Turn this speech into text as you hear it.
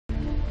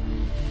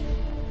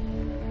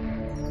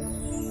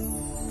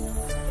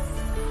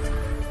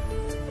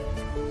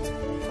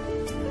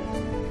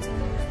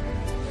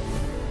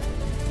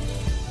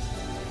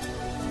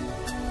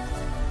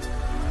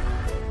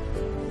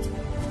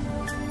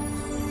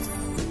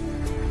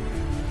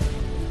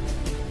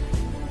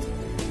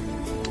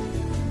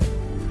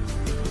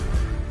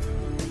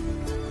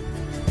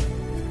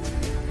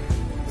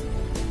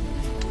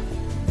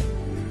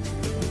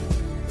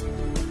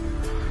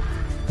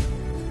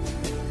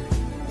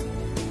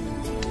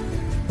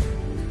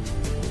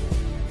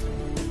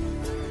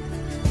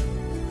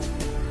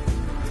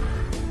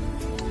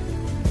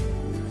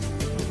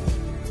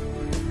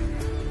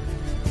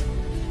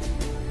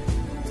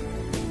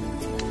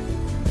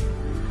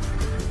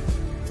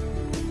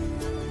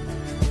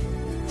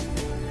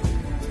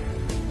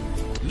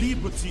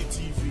Liberty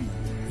TV,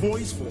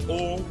 voice for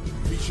all,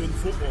 vision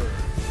for all.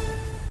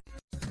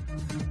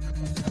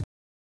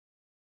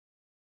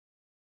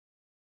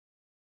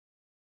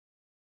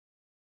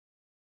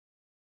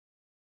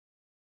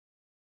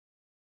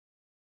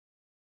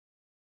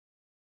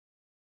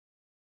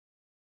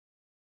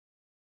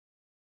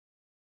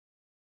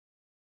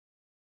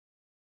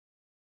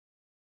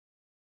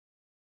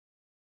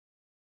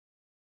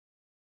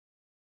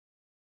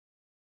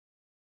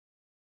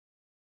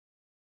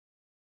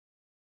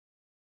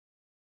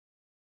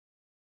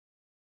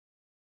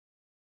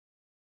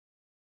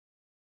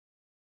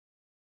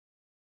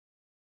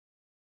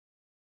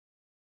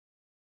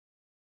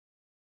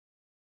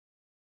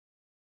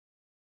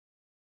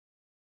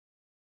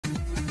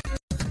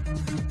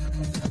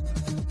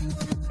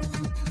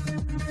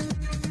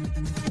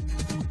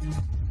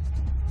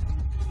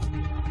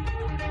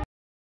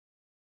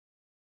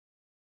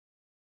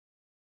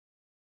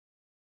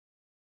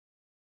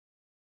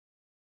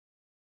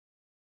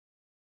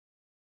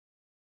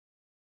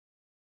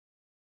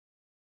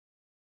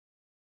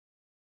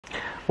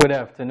 Good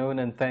afternoon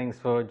and thanks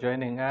for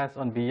joining us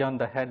on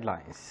Beyond the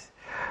Headlines,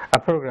 a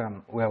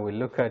program where we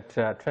look at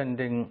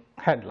trending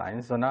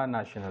headlines on our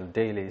national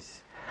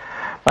dailies.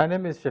 My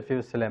name is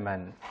Shafiu,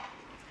 Suleiman,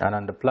 and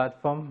on the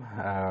platform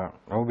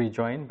I'll be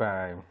joined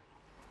by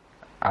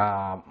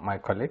my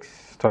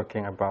colleagues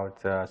talking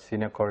about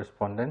senior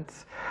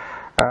correspondents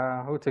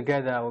who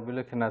together will be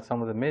looking at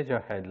some of the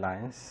major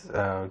headlines,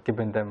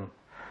 giving them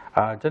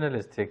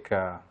journalistic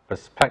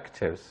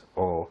perspectives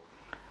or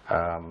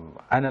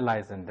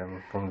analyzing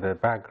them from the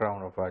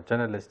background of a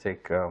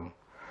journalistic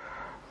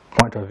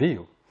point of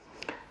view.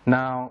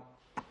 Now,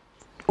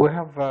 we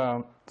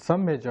have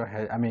some major,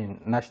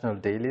 national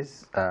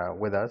dailies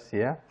with us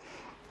here.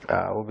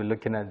 We'll be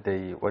looking at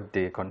what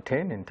they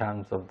contain in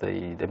terms of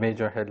the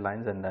major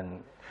headlines, and then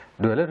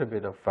do a little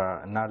bit of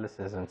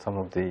analysis on some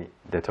of the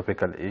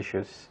topical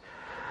issues.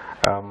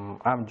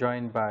 I'm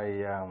joined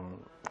by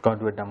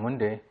Godwin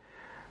Amunde.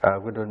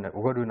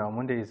 Godwin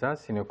Amunde is our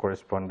senior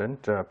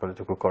correspondent,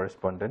 political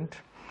correspondent.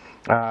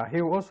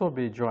 He will also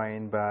be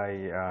joined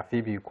by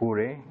Phoebe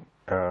Kure.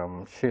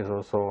 She is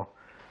also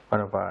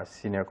one of our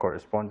senior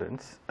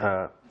correspondents.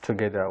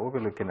 Together, we'll be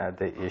looking at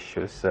the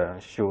issues.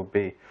 She will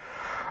be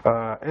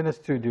in the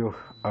studio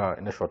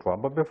in a short while.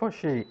 But before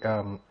she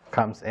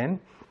comes in,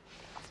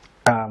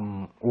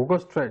 we'll go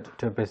straight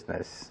to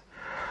business.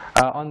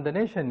 On the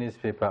Nation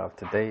newspaper of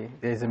today,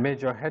 there's a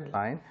major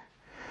headline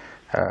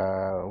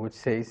which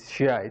says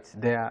Shiites,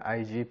 their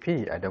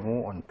IGP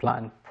Adamu on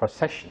planned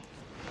procession.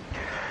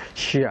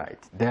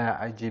 Shiites, their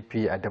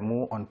IGP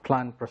Adamu on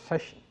planned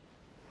procession.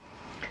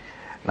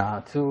 Now,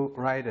 two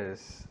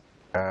writers,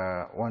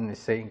 one is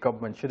saying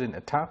government shouldn't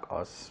attack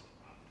us,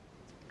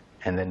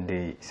 and then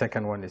the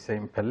second one is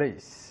saying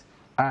police,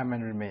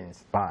 armament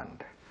remains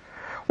banned.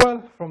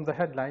 Well, from the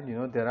headline, you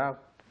know, there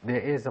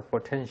is a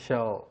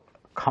potential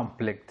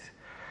conflict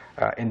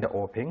in the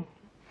open,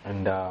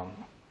 and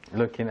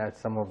looking at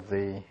some of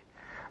the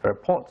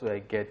reports we're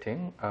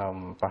getting,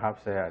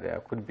 perhaps there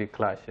could be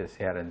clashes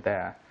here and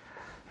there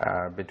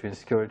between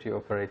security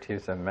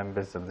operatives and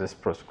members of this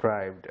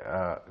proscribed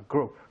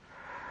group.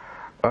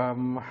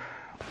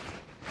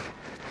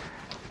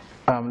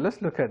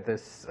 Let's look at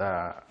this,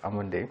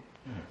 Amunde.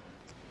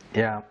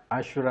 Yeah,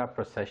 Ashura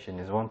procession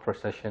is one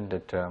procession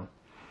that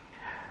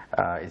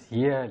is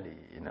yearly,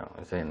 you know,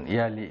 it's an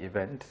yearly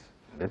event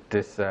that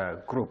this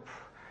group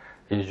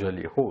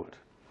usually hold.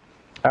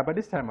 But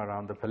this time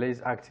around, the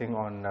police acting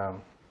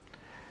on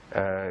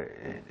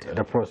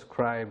the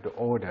proscribed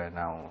order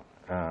now,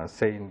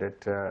 saying that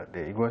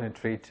they're going to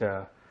treat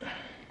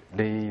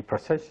the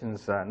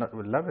processions not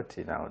with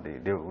levity now.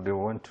 They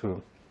want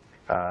to,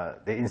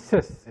 they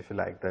insist, if you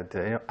like,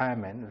 that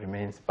armament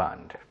remains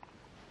banned.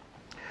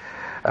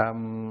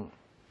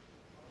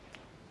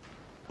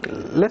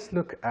 Let's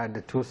look at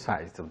the two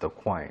sides of the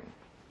coin.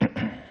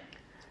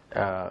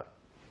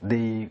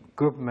 The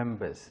group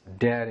members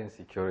daring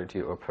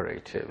security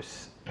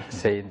operatives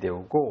saying they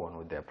will go on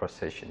with their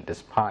procession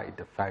despite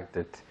the fact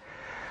that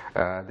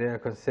they are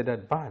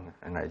considered banned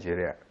in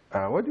Nigeria.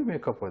 What do you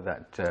make up of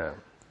that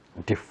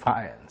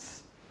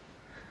defiance?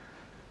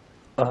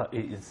 I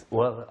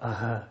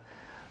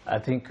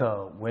think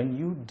when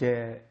you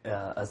dare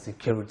a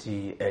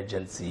security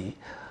agency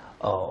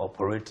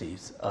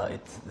operatives,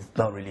 it's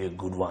not really a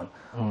good one.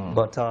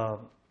 But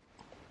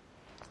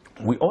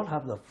we all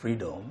have the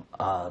freedom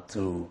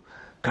to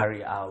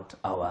carry out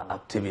our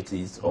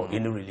activities or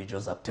any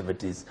religious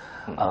activities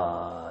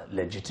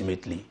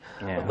legitimately.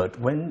 Yeah. But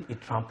when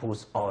it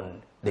tramples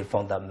on the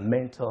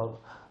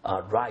fundamental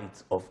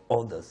rights of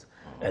others,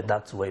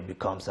 that's where it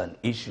becomes an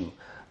issue.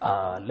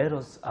 Let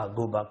us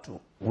go back to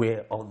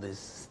where all this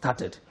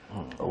started.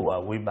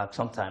 Way back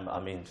sometime,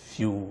 I mean,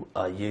 few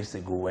years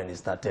ago when it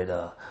started,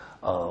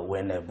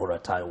 when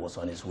Buratai was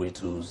on his way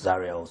to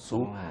Zaria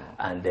also,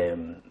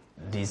 and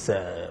these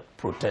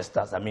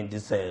protesters, I mean,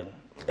 these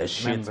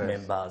Shiite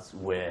members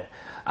were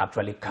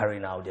actually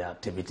carrying out their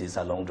activities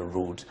along the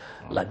road,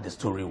 like the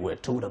story we're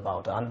told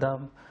about.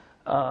 And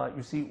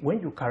you see,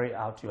 when you carry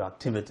out your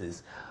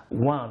activities,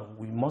 one,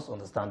 we must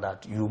understand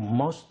that you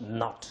must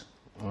not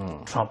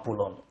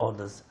trample on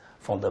others'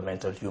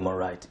 fundamental human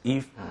rights.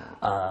 If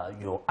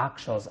your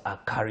actions are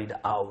carried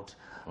out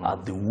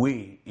the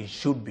way it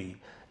should be,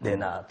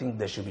 then I think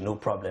there should be no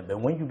problem. But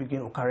when you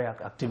begin to carry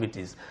out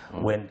activities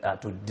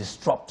to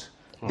disrupt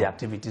the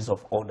activities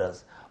of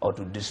others, or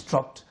to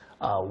disrupt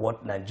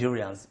what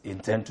Nigerians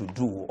intend to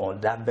do on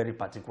that very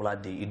particular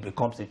day, it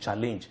becomes a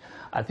challenge.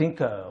 I think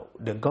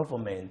the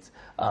government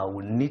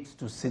will need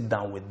to sit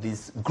down with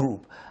this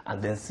group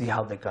and then see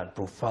how they can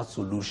provide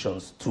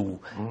solutions to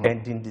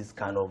ending this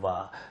kind of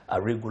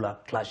regular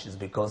clashes,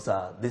 because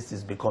this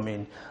is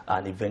becoming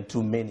an event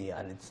too many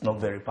and it's not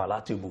very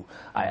palatable.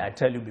 I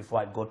tell you,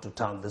 before I got to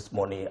town this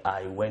morning,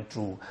 I went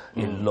through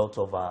a lot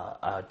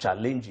of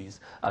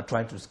challenges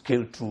trying to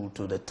scale through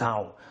to the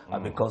town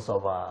because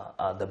of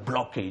the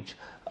blockage.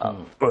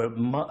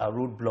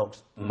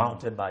 Roadblocks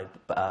mounted by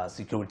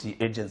security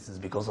agencies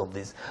because of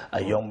this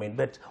young men.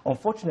 But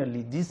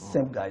unfortunately, these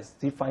same guys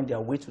still find their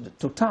way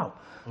to town.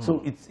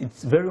 So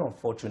it's very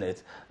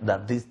unfortunate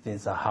that these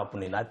things are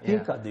happening. I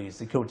think the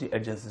security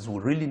agencies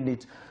will really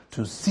need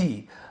to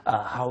see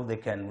how they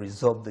can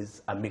resolve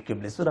this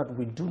amicably, so that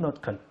we do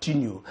not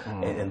continue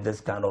in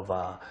this kind of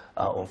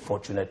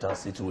unfortunate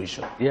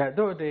situation. Yeah,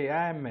 though the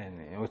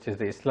IMN, which is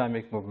the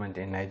Islamic movement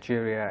in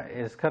Nigeria,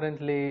 is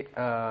currently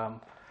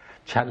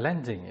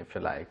challenging, if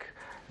you like,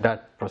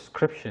 that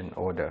proscription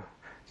order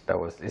that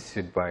was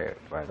issued by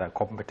the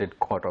competent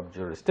court of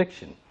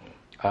jurisdiction.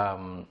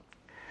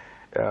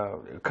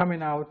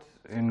 Coming out,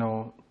 you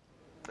know,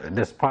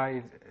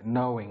 despite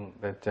knowing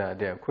that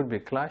there could be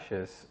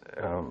clashes,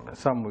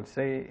 some would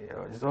say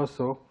it's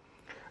also,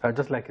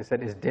 just like you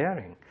said, it's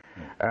daring.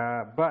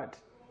 But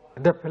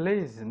the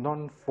police,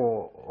 known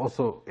for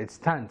also its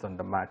stance on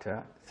the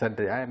matter, said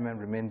the IMN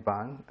remain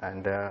banned,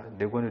 and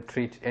they're going to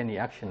treat any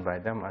action by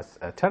them as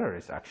a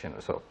terrorist action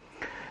or so.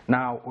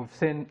 Now, we've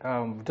seen,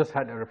 just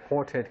had a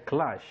reported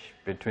clash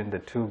between the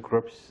two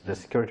groups, the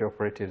security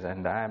operatives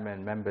and the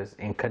IMN members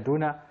in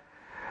Kaduna.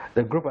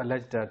 The group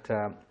alleged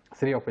that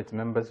 3 of its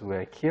members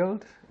were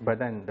killed, but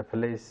then the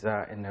police,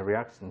 in a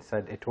reaction,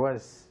 said it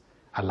was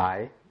a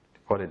lie. They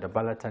called it a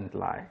blatant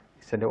lie.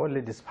 He said they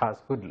only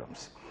dispersed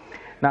hoodlums.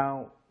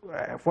 Now,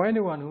 for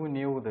anyone who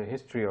knew the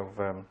history of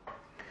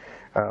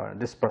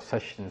these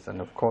processions,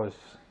 and of course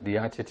the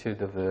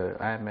attitude of the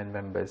IMN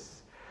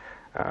members,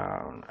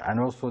 and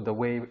also the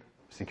way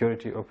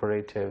security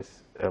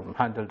operatives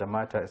handled the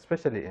matter,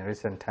 especially in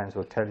recent times,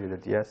 will tell you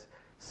that yes,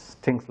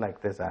 things like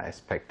this are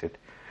expected.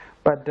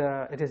 But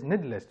it is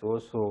needless to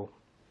also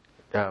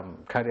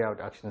carry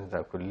out actions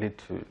that could lead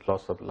to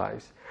loss of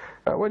lives.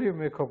 What do you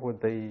make up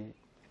with the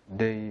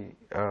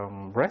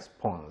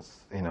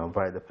response, you know,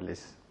 by the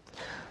police?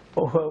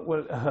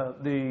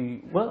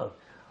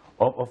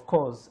 Of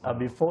course,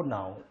 before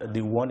now,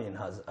 the warning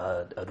has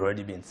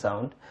already been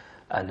sound,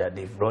 and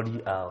they've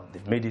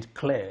made it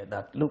clear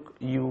that, look,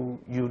 you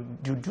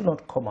do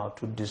not come out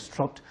to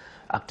disrupt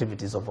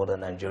activities of other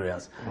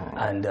Nigerians,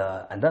 and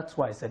that's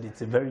why I said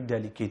it's a very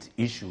delicate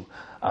issue,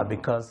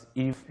 because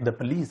if the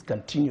police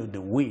continue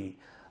the way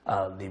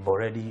they've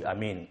already,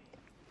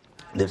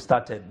 they've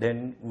started,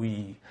 then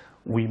we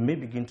may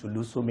begin to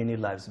lose so many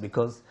lives,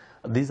 because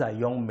these are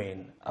young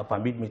men,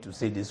 permit me to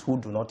say this, who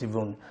do not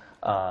even,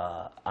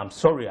 I'm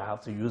sorry I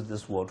have to use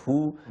this word,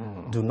 who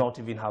do not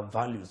even have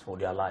values for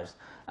their lives.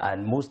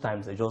 And most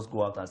times they just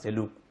go out and say,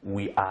 look,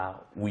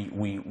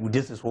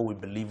 this is what we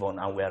believe on,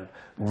 and we are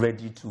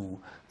ready to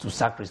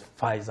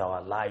sacrifice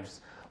our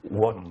lives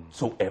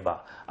whatsoever.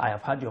 I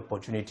have had the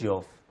opportunity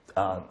of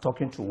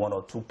talking to 1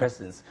 or 2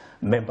 persons,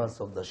 members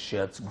of the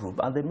shared group,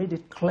 and they made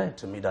it clear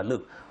to me that,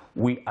 look,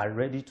 we are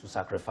ready to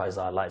sacrifice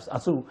our lives.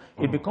 And so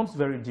it becomes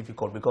very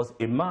difficult, because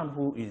a man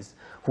who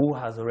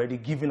has already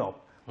given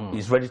up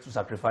is ready to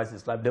sacrifice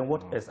his life, then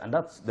what else? And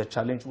that's the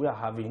challenge we are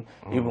having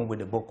even with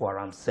the Boko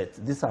Haram set.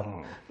 These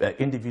are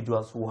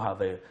individuals who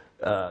have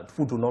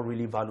who do not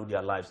really value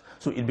their lives.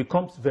 So it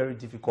becomes very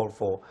difficult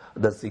for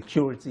the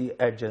security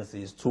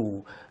agencies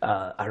to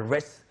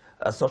arrest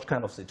such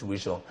kind of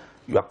situation.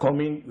 You are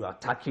coming, you are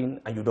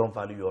attacking, and you don't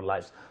value your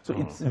lives. So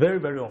it's very,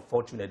 very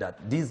unfortunate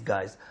that these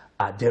guys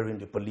are daring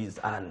the police.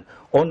 And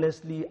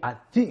honestly, I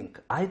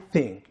think,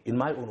 in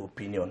my own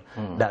opinion,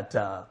 that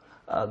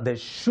there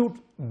should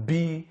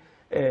be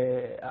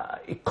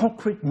a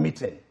concrete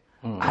meeting.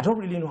 I don't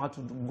really know how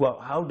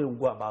they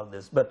go about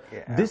this, but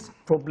this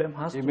problem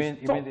has to stop.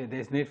 You mean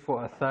there's need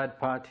for a third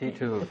party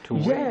to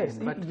weigh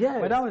in? But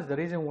that was the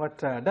reason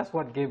that's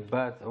what gave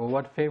birth, or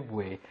what paved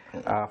way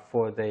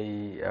for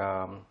the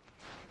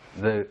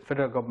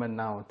federal government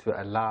now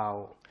to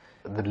allow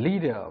the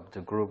leader of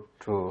the group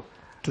to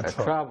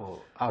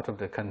travel out of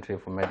the country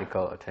for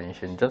medical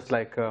attention, just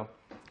like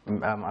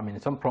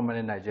some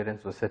prominent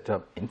Nigerians were set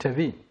to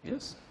intervene.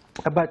 Yes.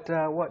 But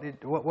from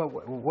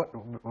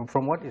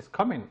what is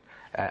coming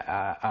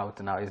out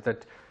now is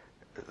that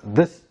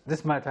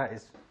this matter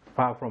is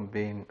far from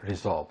being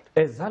resolved.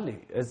 Exactly.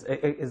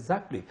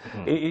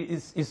 You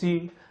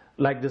see,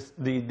 like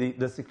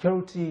the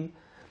security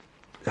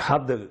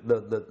have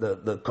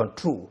the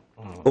control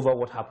over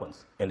what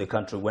happens in the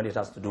country when it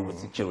has to do with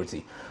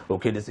security.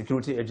 Okay, the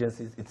security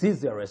agencies, it is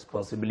their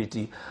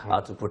responsibility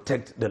to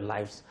protect the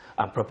lives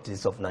and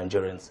properties of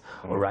Nigerians,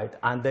 all right?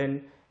 And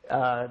then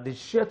the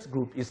shared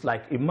group is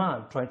like a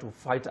man trying to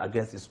fight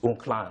against his own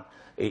clan.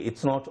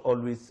 It's not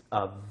always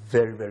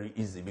very, very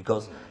easy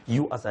because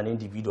you as an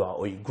individual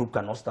or a group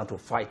cannot stand to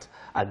fight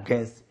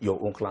against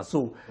your own clan.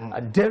 So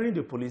daring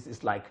the police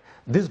is like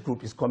this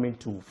group is coming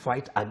to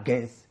fight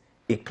against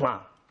a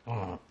clan,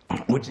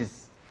 which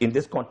is in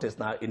this context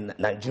now in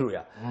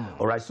Nigeria.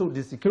 All right, so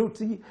the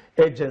security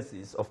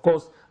agencies, of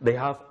course, they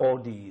have all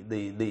the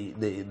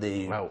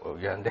well,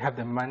 yeah, they have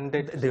the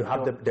mandate. They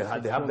have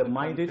the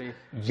mandate.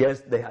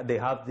 Yes, they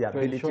have the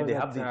ability. They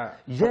have the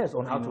yes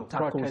on how to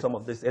tackle some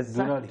of this.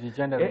 Exactly.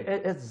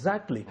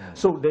 Exactly.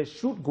 So they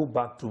should go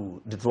back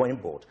to the drawing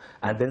board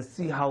and then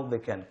see how they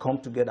can come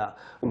together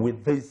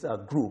with this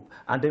group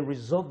and then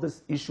resolve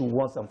this issue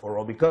once and for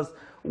all. Because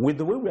with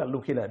the way we are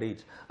looking at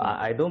it,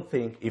 I don't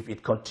think if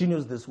it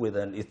continues this way,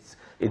 then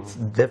it's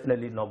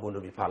definitely not going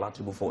to be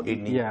palatable for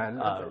any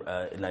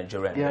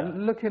Nigerian. Yeah,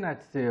 looking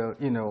at the,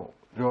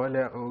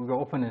 your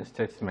opening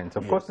statements,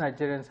 of course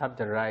Nigerians have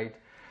the right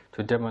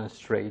to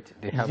demonstrate,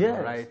 they have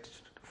the right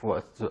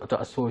to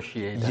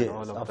associate and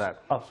all of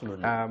that.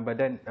 Absolutely. But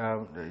then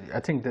I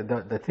think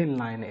the thin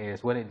line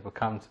is when it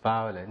becomes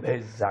violent.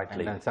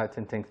 Exactly. And then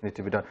certain things need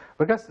to be done.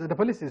 Because the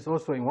police is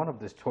also in one of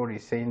the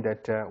stories saying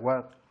that,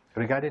 well,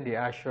 regarding the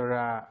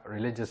Ashura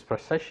religious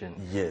procession,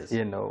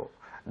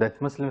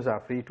 that Muslims are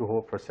free to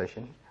hold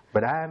procession,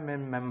 but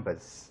IMM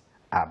members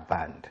are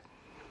banned.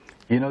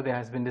 There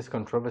has been this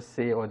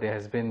controversy, or there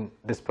has been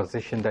this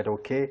position that,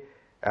 okay,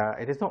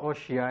 it is not all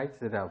Shiites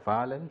that are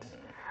violent.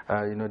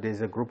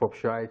 There's a group of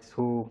Shiites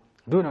who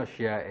do not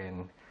share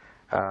in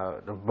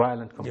the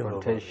violent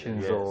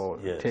confrontations or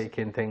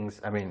taking things,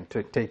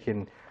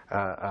 taking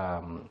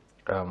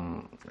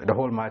the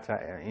whole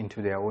matter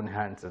into their own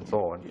hands and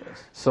so on.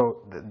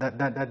 So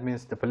that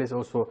means the police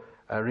also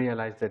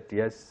realize that,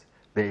 yes,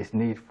 there is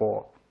need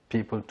for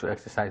people to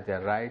exercise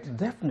their rights.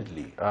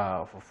 Definitely.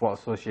 For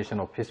association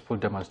or peaceful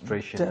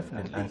demonstration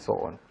and so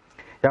on.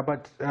 Yeah,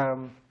 but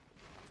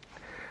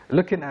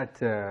looking at,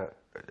 the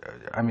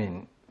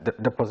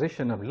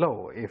position of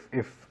law,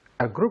 if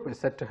a group is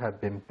said to have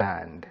been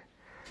banned,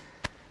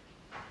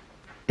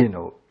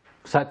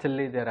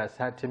 certainly there are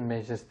certain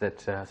measures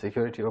that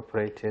security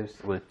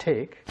operatives will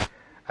take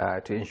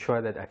to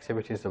ensure that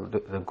activities of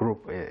the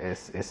group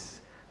is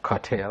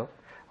curtailed.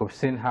 We've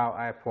seen how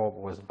IPOB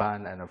was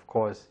banned, and of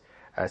course,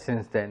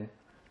 since then,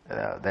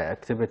 the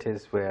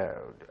activities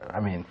where,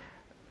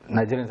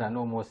 Nigerians are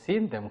no more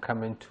seeing them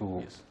coming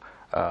to,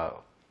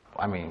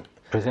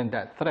 present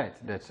that threat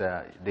that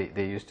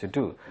they used to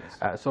do.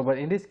 But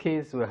in this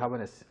case, we're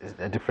having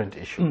a different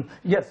issue.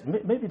 Yes,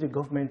 maybe the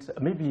government,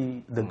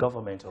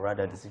 or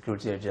rather the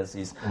security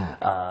agencies,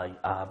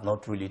 have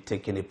not really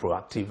taken a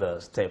proactive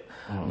step,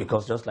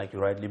 because just like you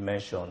rightly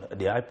mentioned,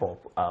 the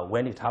IPOB,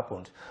 when it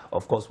happened,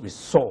 of course, we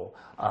saw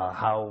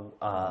how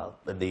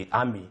the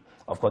army,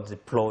 of course,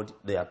 deployed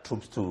their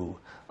troops to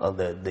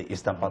the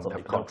eastern part of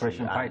the country,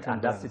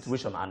 and that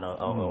situation,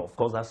 of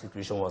course, that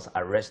situation was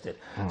arrested.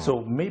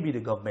 So maybe the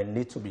government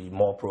needs to be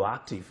more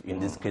proactive in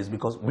this case,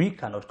 because we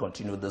cannot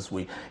continue this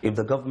way. If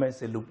the government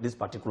say, look, this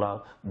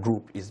particular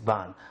group is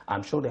banned,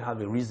 I'm sure they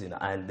have a reason,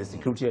 and the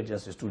security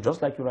agencies too,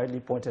 just like you rightly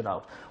pointed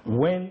out,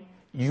 when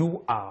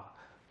you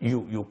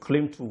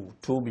claim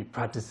to be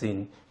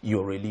practicing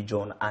your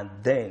religion, and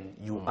then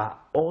you are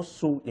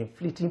also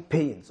inflicting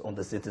pains on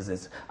the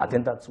citizens. I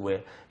think that's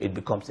where it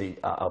becomes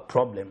a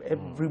problem.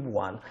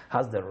 Everyone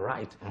has the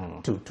right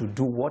to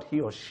do what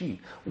he or she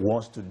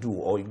wants to do,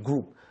 or a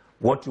group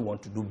what you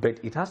want to do, but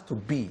it has to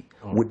be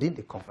within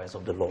the confines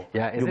of the law.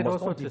 Yeah, is it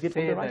also to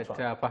say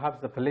that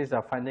perhaps the police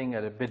are finding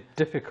it a bit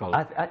difficult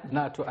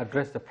now to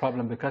address the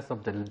problem because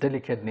of the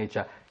delicate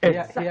nature?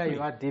 Exactly. Here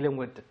you are dealing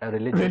with a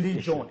religion.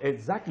 Issue.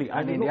 Exactly.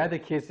 And in the other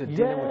case, you're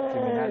dealing with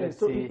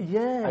criminality,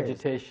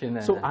 agitation,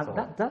 and so on.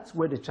 That's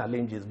where the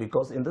challenge is,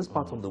 because in this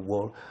part of the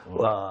world,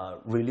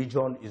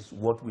 religion is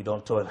what we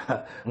don't talk.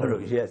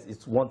 Yes,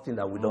 it's one thing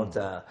that we don't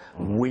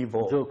wave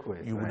off. Joke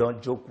with. We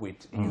don't joke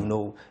with.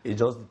 It's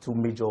just the two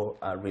major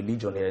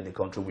religion here in the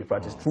country. We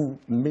practice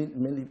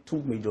mainly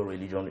two major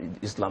religions,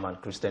 Islam and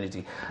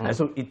Christianity. And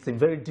so it's a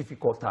very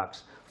difficult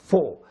task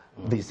for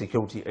the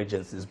security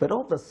agencies. But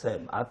all the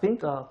same, I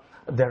think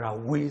there are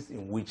ways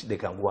in which they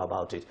can go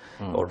about it.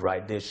 All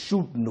right, they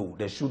should know,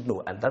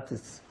 and that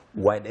is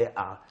why there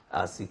are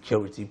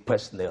security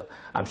personnel.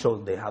 I'm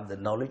sure they have the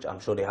knowledge, I'm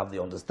sure they have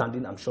the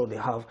understanding, I'm sure they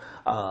have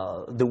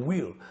the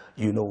will,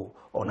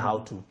 on how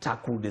to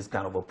tackle this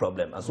kind of a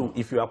problem. And so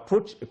if you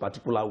approach a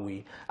particular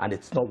way and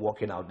it's not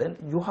working out, then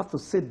you have to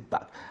sit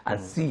back and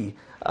see,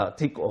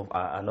 take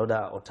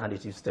another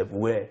alternative step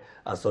where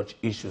such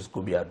issues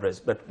could be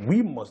addressed. But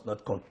we must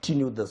not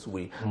continue this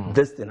way.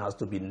 This thing has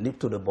to be nipped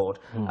to the bud.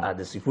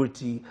 The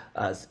security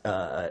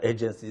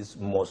agencies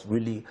must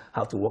really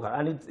have to work out.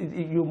 And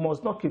you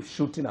must not keep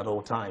shooting at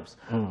all times. times,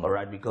 all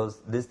right,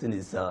 because this thing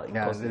is...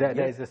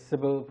 there is a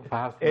civil,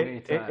 perhaps, way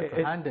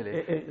to handle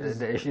it.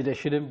 There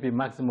shouldn't be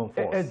maximum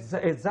force.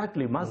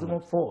 Exactly, maximum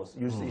force.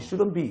 It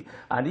shouldn't be.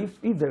 And if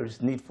there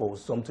is need for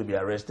some to be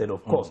arrested,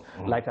 of course,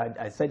 like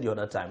I said the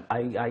other time,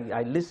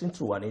 I listened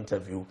to an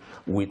interview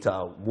with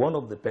one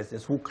of the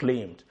persons who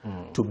claimed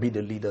to be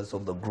the leaders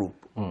of the group.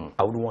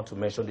 I wouldn't want to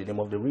mention the name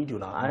of the radio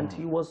now. And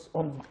he was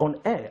on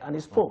air and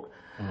he spoke.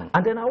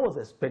 And then I was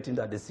expecting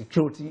that the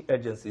security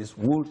agencies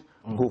would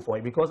go for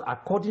it, because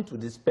according to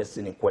this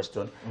person in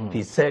question,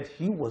 he said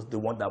he was the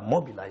one that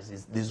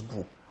mobilizes this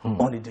group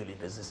on a daily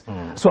basis.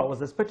 So I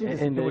was expecting the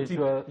security...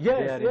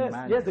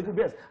 Yes, the group,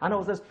 yes. And I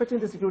was expecting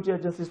the security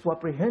agencies to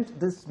apprehend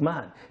this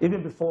man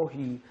even before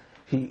he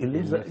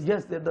leaves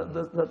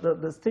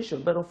the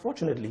station. But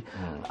unfortunately,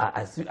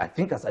 I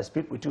think as I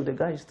speak with you, the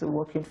guy is still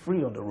working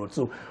free on the road.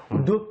 So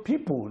the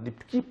people, the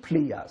key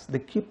players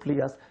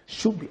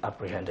should be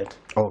apprehended.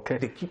 Okay.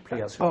 The key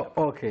players.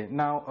 Okay.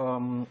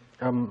 Now,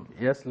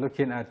 yes,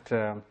 looking at,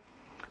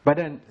 but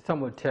then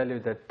some will tell you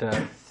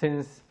that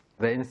since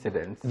the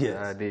incidents,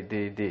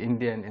 the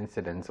Indian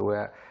incidents,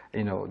 where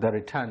the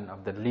return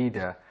of the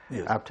leader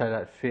after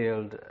that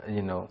failed,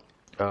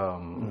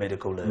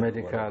 medical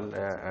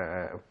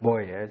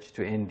voyage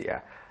to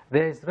India,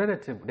 there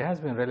has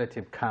been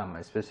relative calm,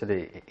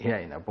 especially here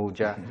in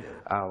Abuja.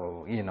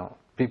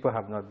 People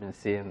have not been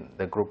seeing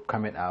the group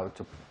coming out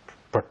to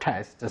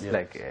protest just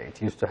like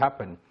it used to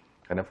happen.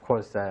 And of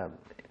course,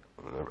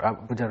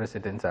 Abuja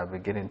residents are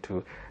beginning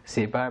to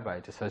say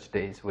bye-bye to such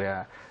days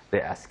where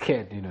they are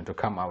scared, to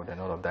come out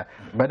and all of that.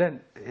 But then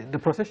the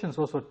processions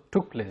also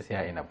took place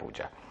here in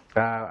Abuja.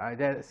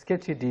 There are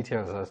sketchy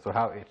details as to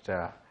how it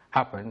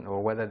happened,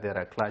 or whether there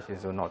are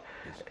clashes or not.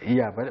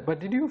 Yeah, but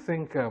did you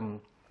think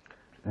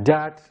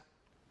that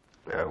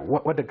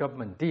what the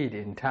government did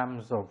in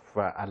terms of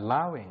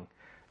allowing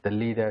the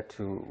leader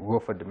to go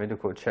for the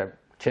medical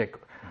check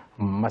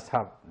must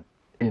have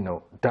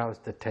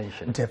doused the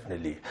tension?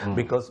 Definitely,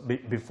 because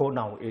before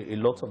now, a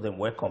lot of them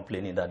were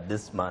complaining that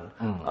this man,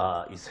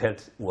 his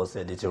health was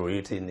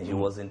deteriorating, he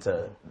wasn't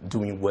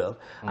doing well,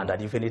 and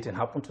that if anything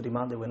happened to the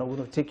man, they were not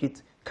going to take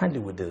it kindly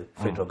with the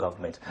federal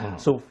government.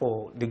 So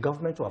for the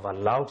government to have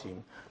allowed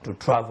him to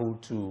travel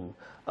to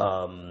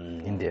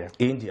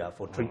India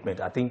for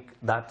treatment, I think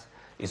that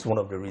is one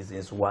of the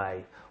reasons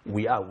why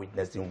we are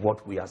witnessing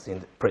what we are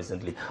seeing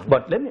presently.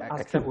 But let me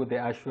ask you, with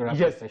the assurance.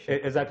 Yes,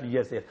 exactly,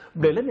 yes.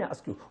 But let me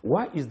ask you,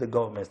 why is the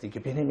government still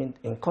keeping him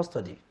in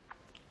custody?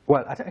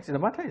 Well, I think the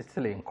matter is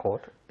still in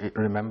court.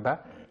 Remember,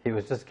 he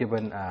was just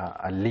given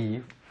a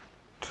leave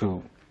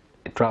to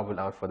travel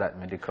out for that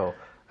medical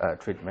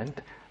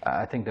treatment.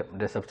 I think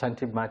the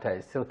substantive matter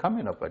is still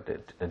coming up at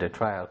the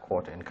trial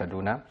court in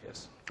Kaduna.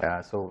 Yes.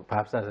 So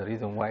perhaps that's the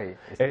reason why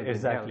it's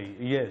exactly,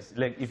 yes.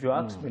 Like, if you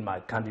ask me my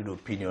candid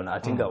opinion, I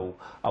think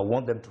I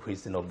want them to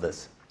hasten up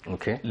this.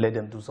 Okay. Let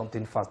them do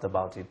something fast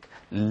about it.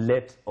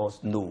 Let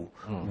us know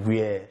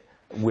where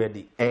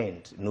the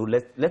end.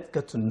 Let's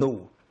get to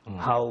know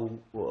how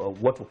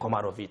what will come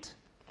out of it.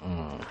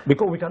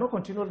 Because we cannot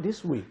continue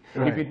this way.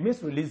 Right. If it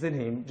means releasing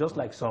him, just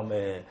like some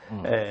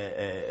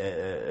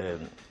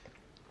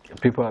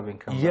people have been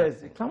clamoring.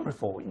 Yes, clamoring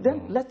for.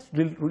 Then let's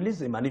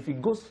release him, and if he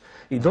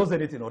does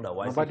anything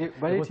otherwise, but he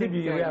will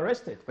be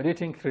rearrested. But do you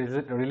think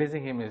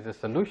releasing him is the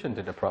solution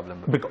to the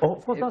problem?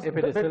 Because, if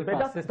it is still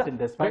persistent,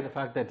 despite the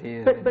fact that he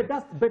is...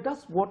 But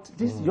that's what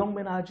these young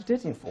men are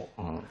agitating for.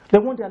 They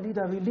want their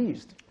leader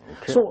released.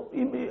 Okay. So,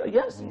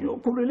 yes, you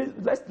could release,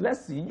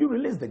 let's see, you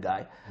release the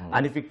guy,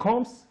 and if he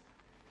comes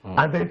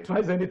and then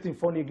tries anything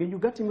funny again, you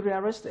get him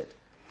rearrested.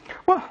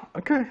 Well,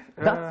 okay.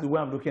 That's the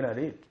way I'm looking at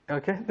it.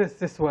 Okay,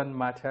 this one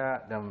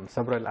matter,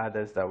 several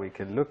others that we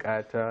can look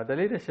at. The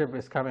leadership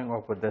is coming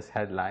up with this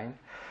headline.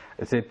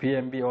 It's a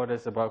PMB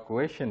orders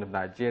evacuation of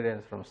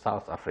Nigerians from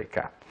South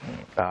Africa.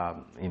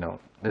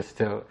 There's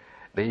still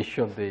the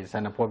issue of the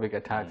xenophobic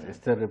attacks is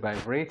still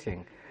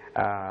reverberating.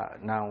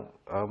 Now,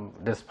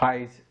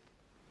 despite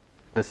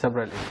the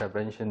several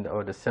interventions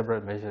or the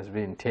several measures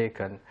being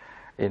taken,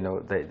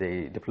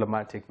 the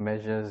diplomatic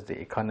measures, the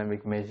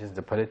economic measures,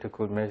 the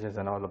political measures,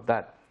 and all of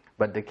that.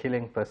 But the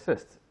killing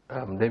persists.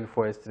 Day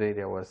before yesterday,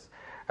 there was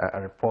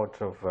a report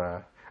of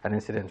an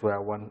incident where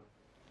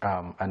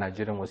a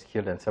Nigerian was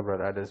killed and several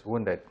others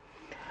wounded.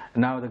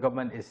 Now the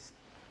government is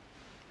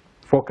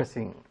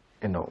focusing,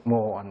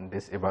 more on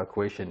this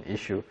evacuation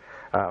issue.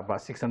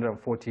 About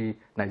 640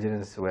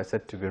 Nigerians were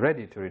said to be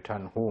ready to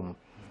return home.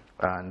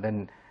 And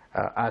then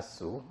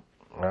ASU,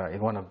 in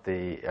one of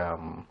the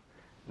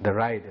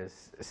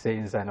riders,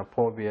 says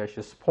xenophobia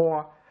should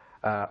spur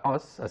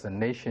us as a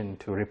nation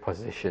to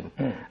reposition.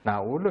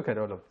 Now we'll look at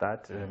all of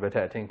that, but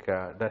I think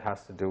that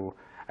has to do,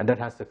 and that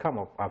has to come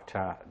up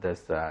after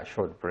this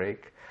short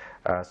break.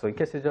 So in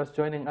case you're just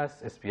joining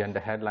us, it's Beyond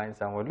the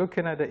Headlines, and we're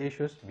looking at the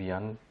issues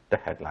beyond the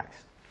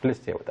headlines. Please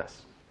stay with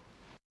us.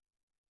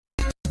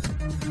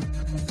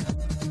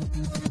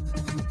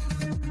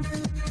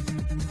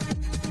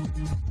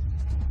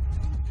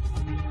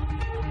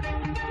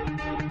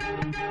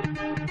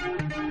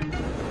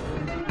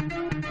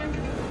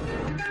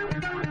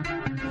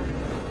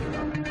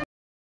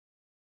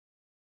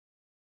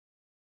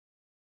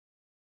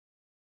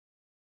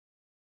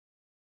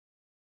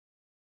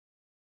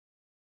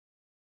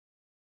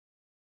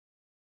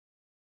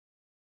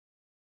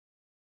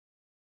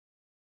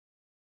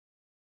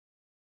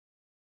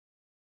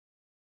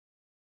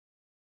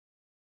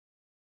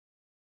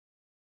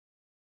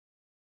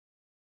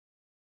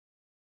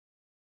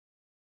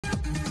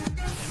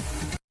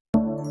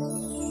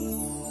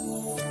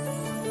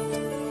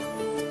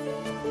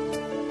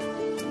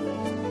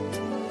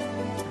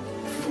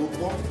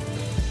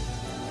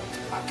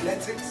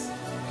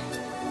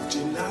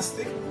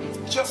 gymnastics,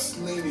 just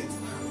name it.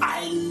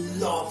 I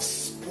love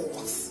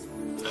sports.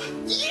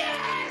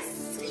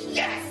 Yes!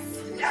 Yes!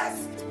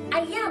 Yes! I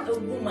am a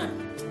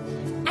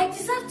woman. I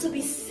deserve to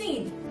be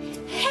seen,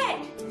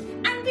 heard,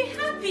 and be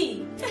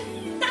happy.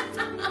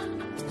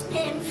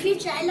 In the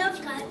future, I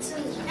love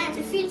cartoons. And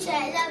in the future,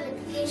 I love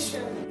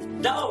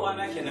education. Dawowa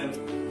na kenan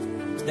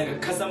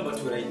daga kasan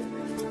Baturai.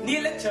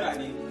 Ni lecturer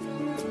ne.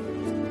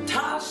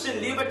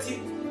 Tashin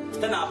Liberty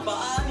tana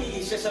bani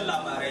isasshen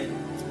labarai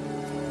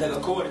daga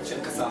kowace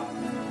kasa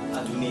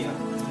a duniya.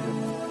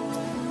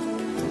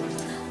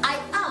 I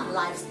am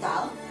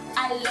lifestyle.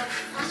 I love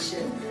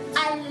fashion.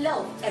 I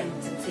love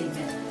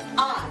entertainment.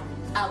 I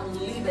am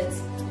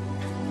liberty.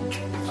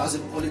 As a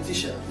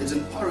politician, it's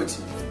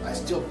imperative I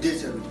stay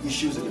updated with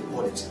issues in the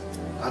polity.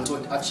 And to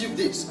achieve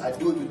this, I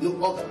do it with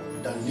no other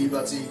than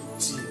Liberty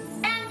TV.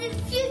 And in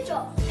the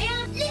future, I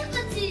am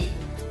liberty.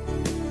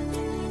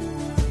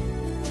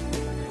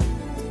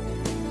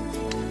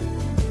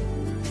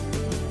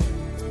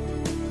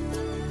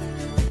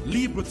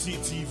 Liberty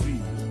TV,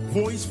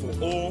 voice for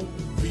all,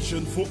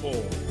 vision for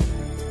all.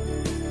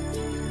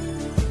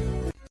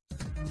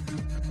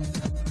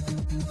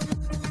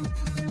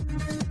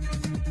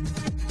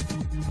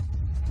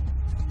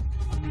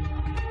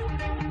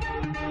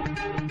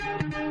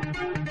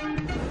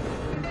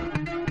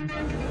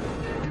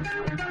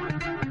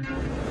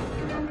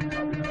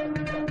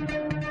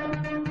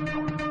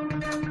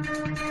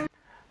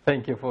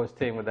 Thank you for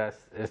staying with us.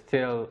 It's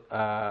still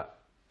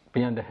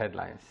beyond the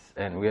headlines,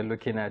 and we're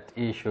looking at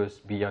issues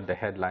beyond the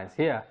headlines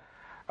here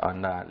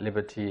on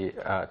Liberty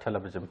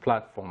television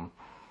platform.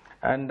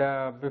 And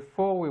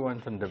before we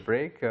went on the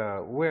break,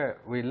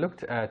 we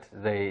looked at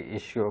the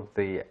issue of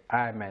the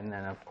airmen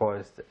and, of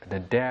course, the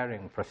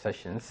daring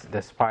processions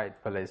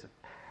despite police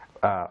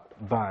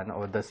ban,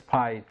 or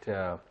despite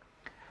the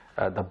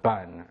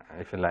ban,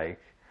 if you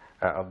like,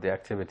 of the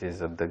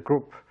activities of the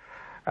group.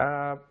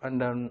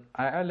 And then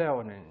I earlier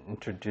want to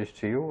introduce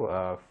to you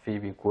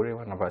Phoebe Kuri,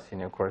 one of our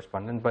senior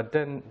correspondents, but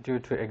then due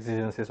to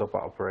exigencies of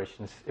our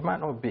operations, he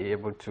might not be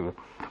able to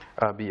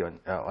be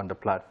on the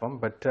platform.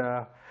 But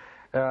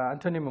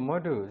Anthony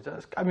Momodu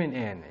just coming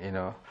in, you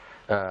know,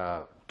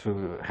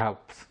 to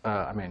help,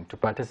 to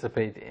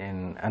participate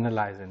in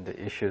analyzing the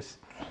issues.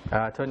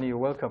 Tony, you're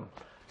welcome.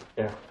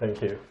 Yeah,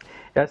 thank you.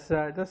 Yes,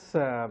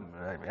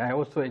 I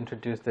also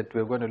introduced that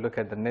we're going to look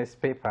at the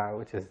newspaper,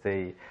 which is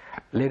the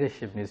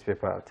leadership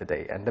newspaper of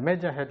today. And the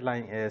major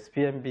headline is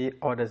PMB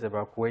orders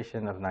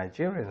evacuation of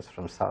Nigerians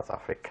from South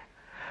Africa.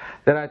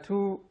 There are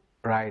two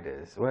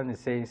riders. One is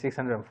saying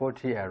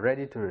 640 are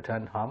ready to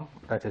return home.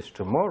 That is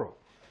tomorrow.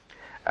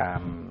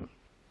 Then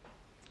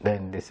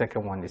the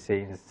second one is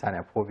saying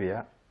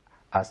Sanaphobia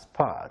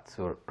aspire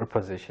to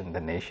reposition the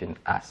nation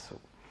as so.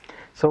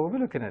 So we'll be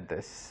looking at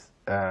this.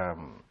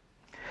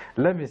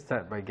 Let me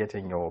start by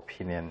getting your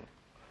opinion.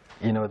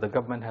 You know, the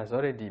government has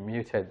already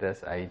muted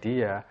this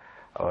idea,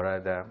 or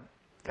rather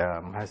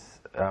has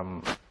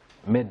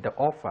made the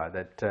offer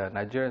that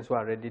Nigerians who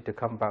are ready to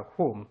come back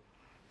home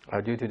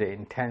due to the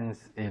intense,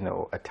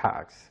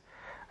 attacks,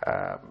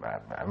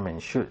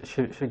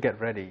 should get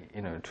ready,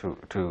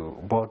 to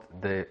board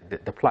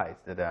the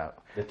flights that are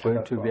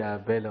going to be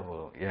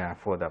available,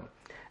 for them.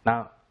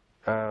 Now,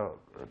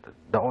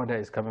 the order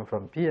is coming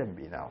from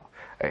PMB now.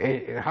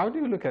 How do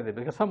you look at it?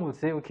 Because some would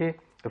say, okay,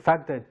 the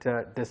fact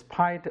that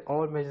despite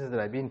all measures that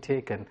are being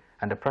taken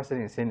and the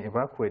president is saying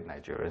evacuate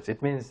Nigerians,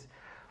 it means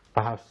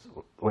perhaps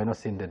we're not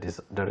seeing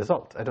the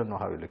result. I don't know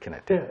how you're looking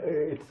at it. Yeah,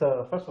 it's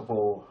first of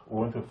all, we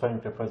want to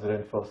thank the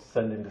president for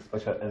sending the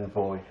special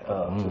envoy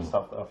to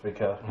South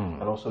Africa,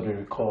 and also the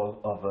recall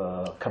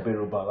of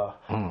Kabiru Bala.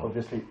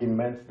 Obviously, it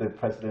meant the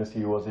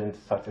presidency wasn't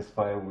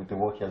satisfied with the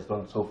work he has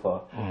done so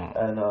far.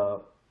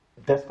 And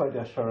despite the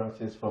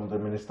assurances from the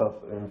Minister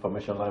of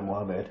Information, Lai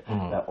Mohammed,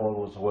 that all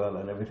was well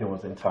and everything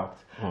was intact,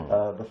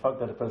 the fact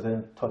that the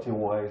President thought it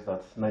wise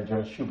that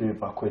Nigerians should be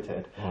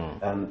evacuated,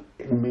 and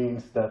it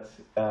means that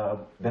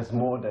there's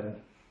more than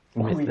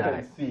we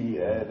can see.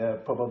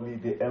 Probably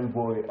the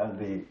envoy and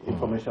the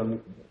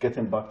information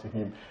getting back to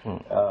him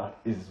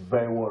is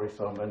very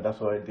worrisome, and that's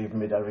why they've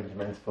made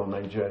arrangements for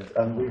Nigerians.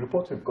 And we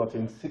report we've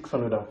gotten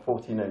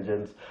 640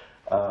 Nigerians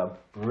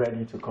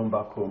ready to come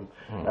back home.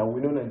 And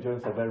we know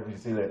Nigerians are very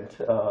resilient.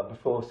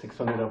 Before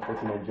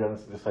 640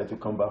 Nigerians decide to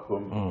come back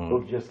home,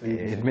 obviously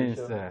it means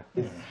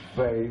it's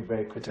very,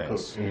 very critical.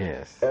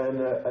 Yes.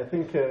 And I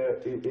think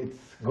it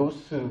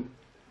goes to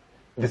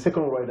the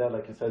second rider,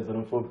 like you said,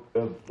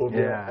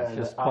 xenophobia, it's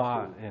just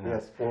part,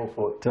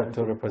 for to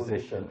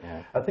reposition.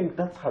 Yeah. I think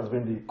that has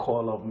been the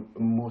call of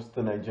most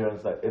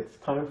Nigerians, that it's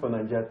time for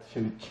Nigeria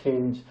to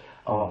change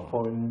our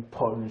foreign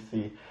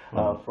policy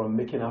from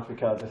making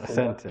Africa the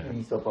center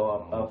piece of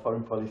our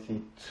foreign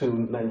policy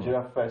to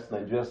Nigeria first,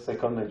 Nigeria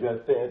second, Nigeria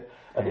third,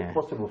 and if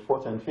possible,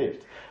 fourth and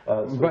fifth.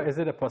 But is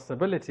it a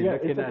possibility,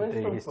 looking at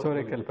the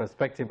historical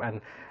perspective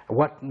and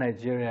what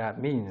Nigeria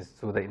means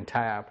to the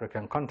entire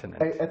African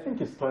continent? I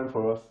think it's time for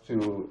for us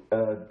to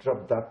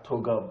drop that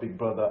toga of Big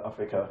Brother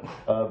Africa,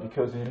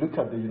 because you look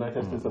at the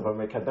United States of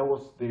America, that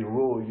was the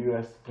role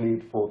U.S.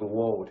 played for the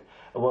world.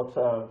 But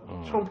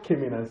Trump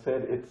came in and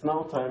said it's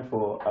now time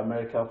for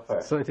America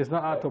first. So it is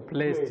not out of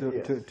place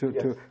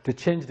to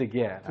change the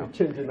gear. To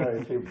change the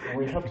narrative.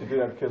 We have to do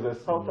that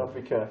because South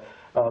Africa,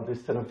 the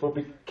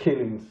xenophobic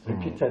killings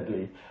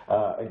repeatedly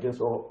against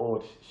all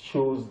odds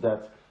shows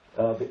that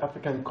the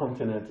African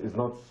continent is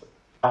not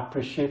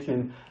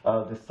appreciating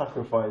the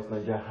sacrifice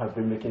Nigeria has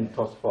been making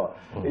thus far.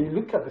 You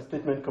look at the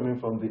statement coming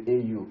from the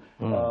AU,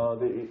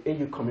 the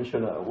AU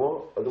commissioner,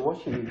 what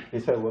he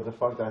said was the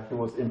fact that he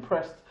was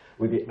impressed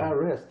with the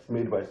arrests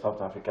made by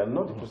South Africa,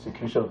 not the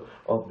prosecution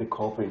of the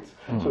culprits.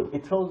 So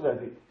it tells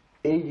that the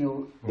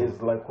AU is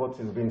like what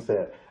is being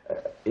said.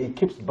 It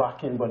keeps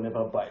backing but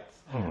never bites.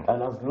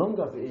 And as long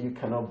as the AU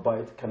cannot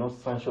bite, cannot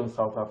sanction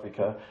South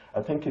Africa,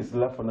 I think it's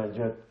left for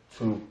Nigeria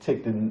to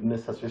take the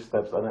necessary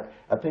steps. And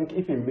I think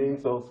if it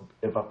means us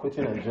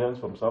evacuating Nigerians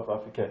from South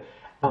Africa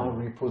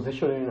and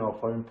repositioning our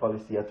foreign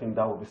policy, I think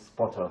that will be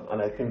spot on.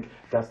 And I think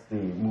that's the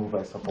move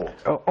I support.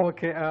 Oh,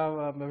 okay,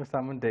 Mr.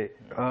 Adunde,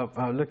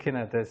 looking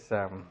at this,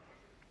 I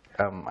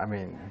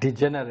mean,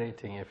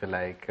 degenerating, if you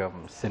like,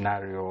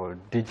 scenario,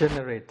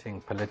 degenerating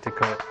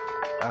political,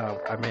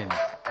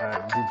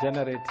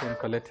 degenerating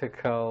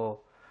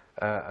political,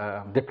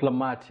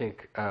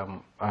 diplomatic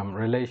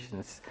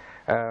relations.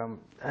 And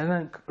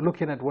then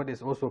looking at what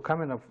is also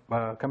coming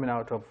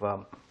out of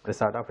the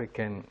South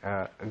African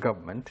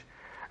government,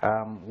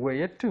 we're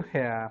yet to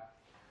hear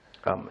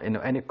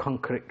any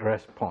concrete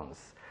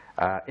response.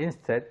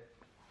 Instead,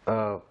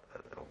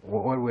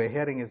 what we're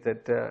hearing is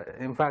that,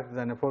 in fact,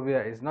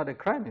 xenophobia is not a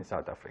crime in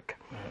South Africa.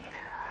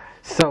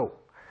 So,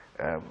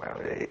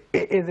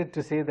 is it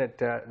to say that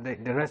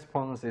the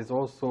response is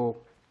also,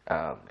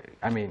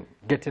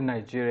 getting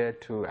Nigeria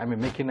to,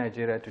 making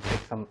Nigeria to take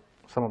some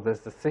of those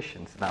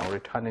decisions now,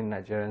 returning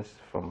Nigerians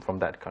from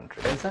that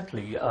country?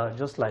 Exactly.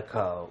 Just like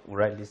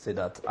rightly said,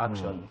 that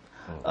action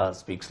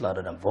speaks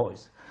louder than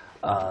voice.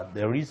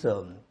 There is,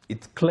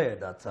 it's clear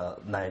that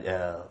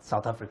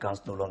South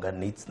Africans no longer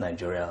need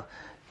Nigeria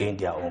in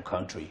their own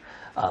country.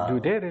 Do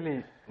they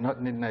really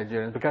not need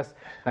Nigerians? Because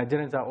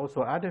Nigerians are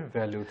also adding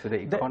value to the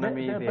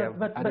economy.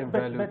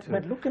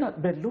 But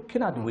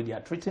looking at the way they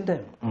are treating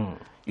them,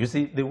 you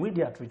see, the way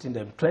they are treating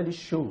them clearly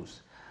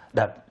shows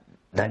that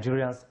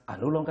Nigerians are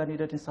no longer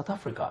needed in South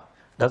Africa.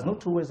 There's no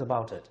two ways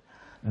about it.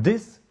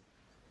 This,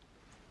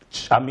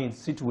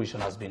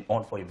 situation has been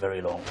on for a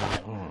very long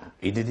time.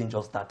 It didn't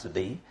just start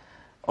today,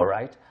 all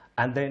right?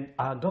 And then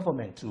our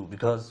government too,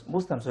 because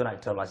most times when I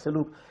tell them, I say,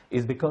 look,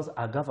 it's because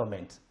our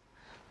government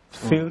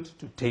failed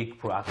to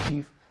take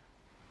proactive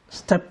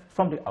step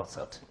from the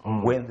outset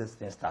when this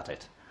thing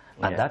started.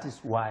 And that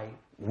is why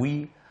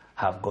we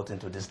have gotten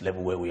to this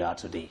level where we are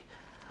today.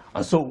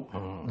 And so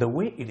the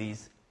way it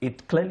is,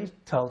 it clearly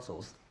tells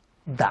us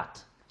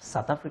that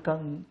South Africa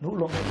no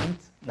longer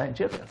needs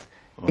Nigerians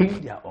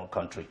in their own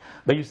country.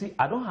 But you see,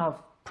 I don't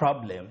have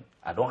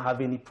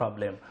any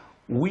problem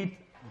with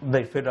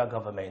the federal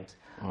government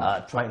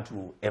trying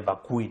to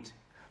evacuate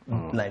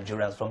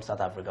Nigerians from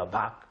South Africa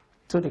back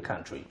to the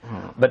country.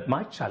 But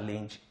my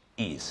challenge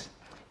is,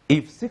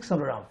 if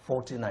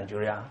 640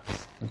 Nigerians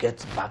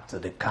get back to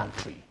the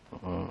country,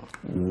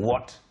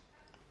 what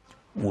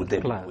would they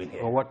be doing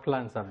here? Or what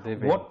plans have they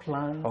been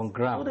on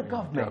ground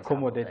to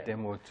accommodate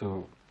them or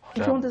to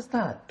you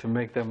understand? To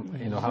make them,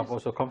 have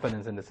also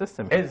confidence in the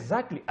system.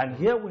 Exactly. And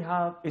here we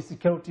have a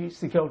security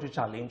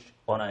challenge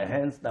on our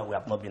hands that we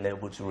have not been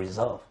able to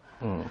resolve.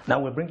 Now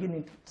we're bringing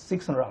in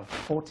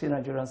 640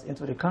 Nigerians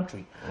into the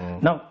country.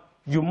 Now,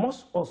 you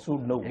must also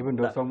know, even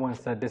though someone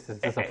said this is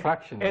just a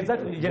fraction.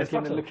 Exactly. Yes,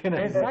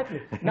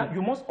 exactly. Now,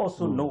 you must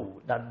also know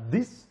that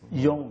these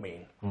young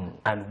men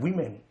and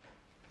women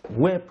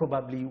were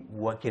probably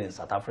working in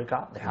South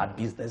Africa. They had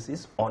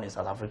businesses on in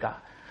South Africa.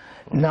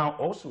 Now,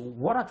 also,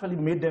 what actually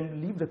made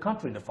them leave the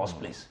country in the first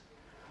place?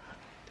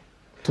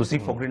 To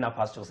seek for greener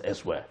pastures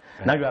elsewhere.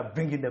 Now you are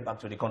bringing them back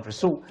to the country.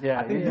 So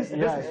I think this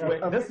is where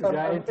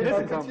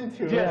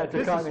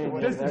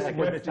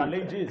the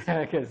challenge is.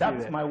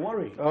 That's my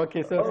worry.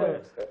 Okay,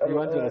 so you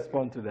want to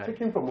respond to that?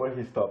 Taking from where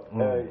he stopped,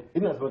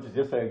 in as much as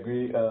yes, I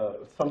agree,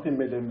 something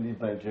made them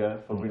leave Nigeria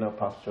for greener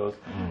pastures,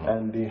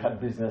 and they had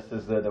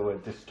businesses there that were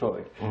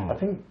destroyed. I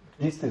think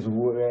this is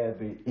where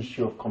the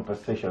issue of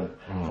compensation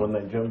for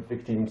Nigerian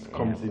victims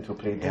comes into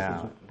play.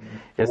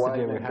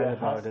 Yesterday we heard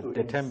about the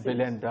 $10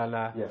 billion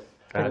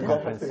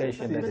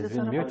compensation that has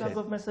been muted.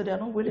 Government said they are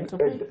not willing to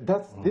pay.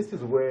 This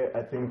is where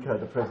I think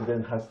the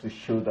president has to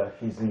show that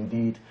he's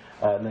indeed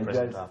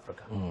President of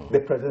Africa. The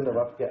president of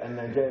Africa, and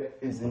Nigeria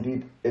is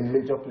indeed a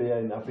major player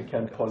in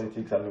African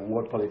politics and in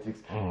world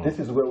politics. This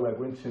is where we are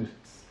going to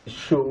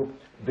show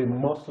the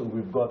muscle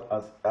we've got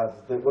as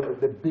one of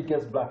the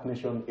biggest black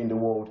nation in the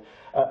world.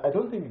 I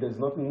don't think there's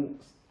nothing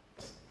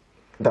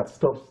that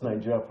stops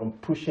Nigeria from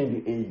pushing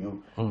the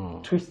AU,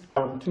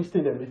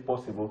 twisting them if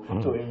possible,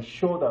 to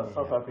ensure that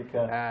South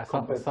Africa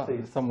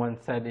compensates. Someone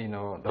said,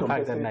 the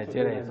fact that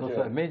Nigeria is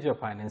also a major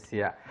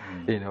financier,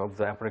 of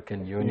the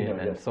African Union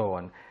and so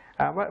on.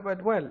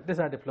 But well, these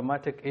are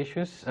diplomatic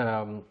issues.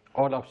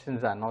 All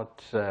options are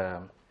not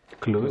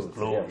closed.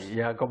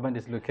 Yeah, government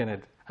is looking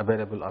at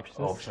available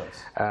options.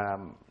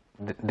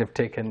 They've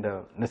taken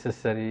the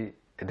necessary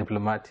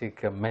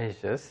diplomatic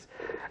measures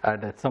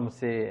that some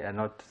say are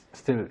not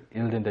still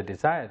yielding the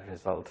desired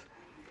result.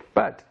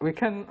 But we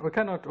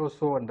cannot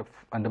also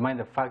undermine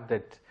the fact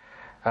that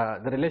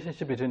the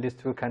relationship between these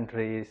two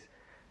countries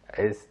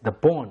the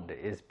bond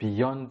is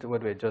beyond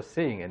what we're just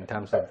seeing in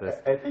terms of this.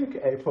 I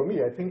think, for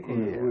me, I think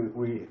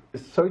we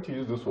sorry to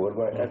use this word,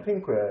 but I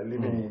think we're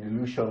living in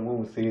illusion when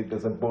we say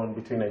there's a bond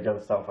between Nigeria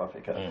and South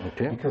Africa.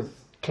 Because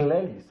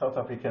clearly South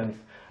Africans,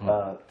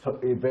 to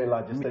a very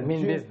large extent,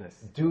 mean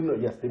business.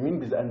 Yes, they mean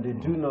business, and they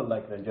do not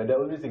like Nigeria. They're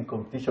always in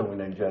competition with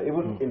Nigeria,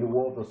 even in the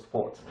world of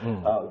sports.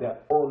 They're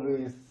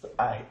always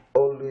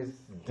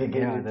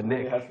digging into what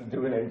it has to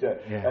do with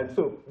Nigeria. And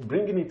so,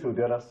 bringing it to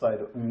the other side,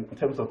 in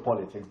terms of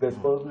politics, there's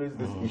always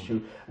this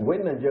issue.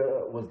 When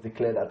Nigeria was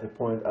declared at a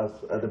point as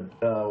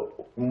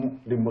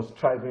the most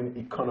thriving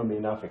economy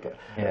in Africa,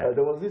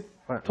 there was this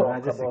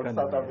talk about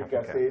South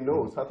Africa saying,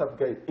 no, South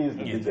Africa is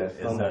the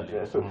biggest, not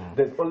Nigeria. So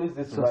there's always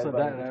this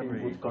rivalry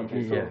between both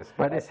countries. Yes,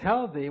 but it's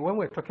healthy when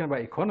we're talking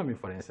about economy,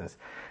 for instance,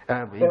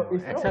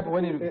 except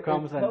when it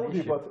becomes an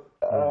issue. But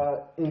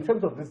in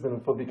terms of this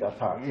xenophobic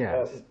attack,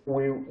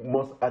 we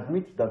must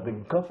admit that the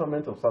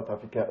government of South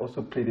Africa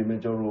also played a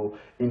major role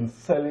in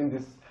selling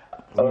this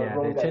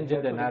they're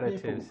changing the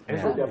narratives.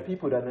 So there are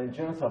people that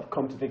Nigerians have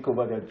come to take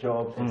over their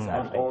jobs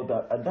and all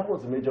that. And that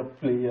was major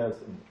players,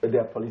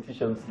 their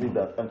politicians did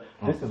that. And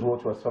this is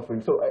what we're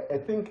suffering. So I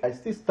think I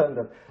still stand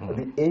that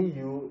the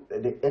AU,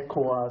 the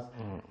ECOWAS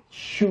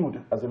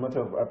should, as a matter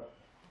of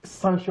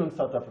sanction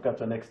South Africa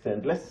to an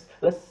extent. Let's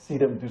see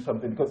them do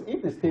something, because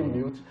if they stay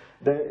mute,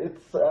 then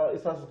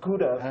it's as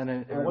good as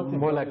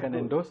more like an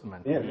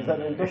endorsement. Yeah, it's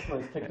an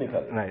endorsement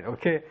technically. Right.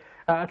 Okay.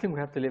 I think we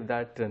have to leave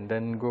that and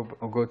then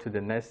go to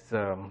the next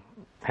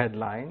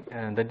headline.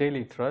 And the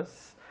Daily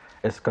Trust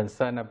is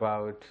concerned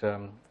about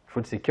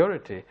food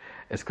security.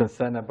 It's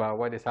concerned about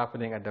what is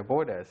happening at the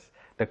borders.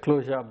 The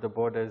closure of the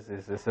borders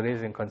is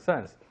raising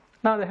concerns.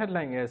 Now the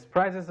headline is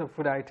prices of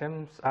food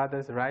items,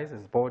 others rise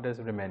as borders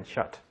remain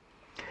shut.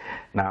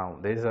 Now,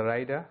 there is a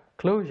rider.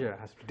 Closure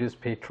has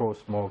produced petrol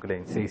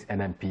smuggling, says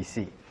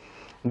NNPC.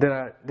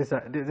 This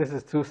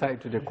is two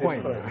sides to the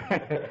coin.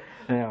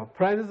 Now,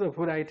 prices of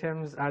food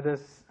items,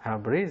 others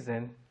have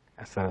risen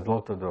as a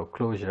result of the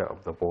closure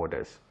of the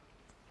borders.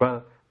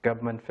 Well,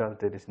 government felt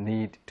there is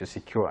need to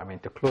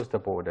to close the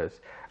borders.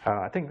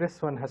 I think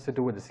this one has to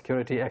do with the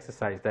security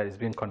exercise that is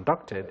being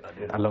conducted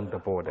along the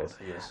borders.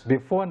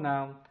 Before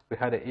now, we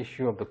had an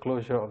issue of the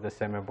closure of the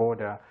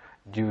semi-border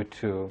due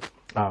to,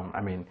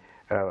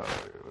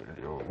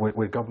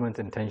 with government's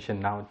intention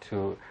now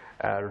to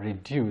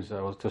reduce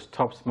or to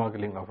stop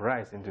smuggling of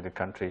rice into the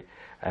country,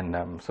 and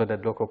so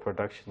that local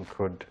production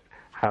could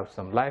have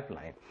some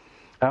lifeline.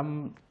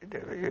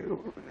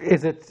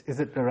 Is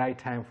it the right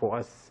time for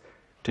us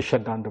to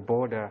shut down the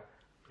border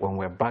when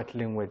we're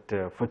battling with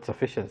food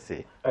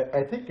sufficiency?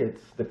 I think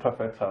it's the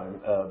perfect time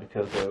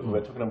because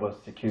we're talking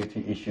about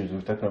security issues,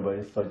 we're talking about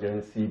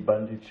insurgency,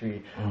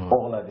 banditry,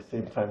 all at the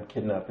same time,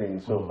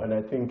 kidnapping. So, and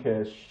I think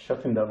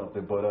shutting down of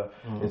the border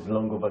is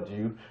long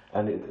overdue,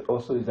 and it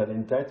also is an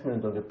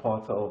indictment on the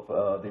part of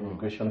the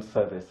immigration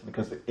service,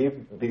 because if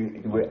they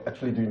were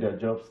actually doing their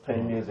jobs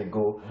 10 years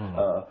ago,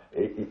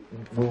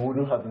 we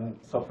wouldn't have been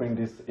suffering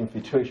this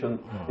infiltration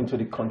into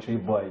the country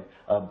by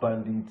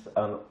bandits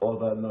and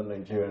other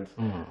non-Nigerians.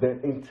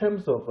 Then in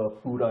terms of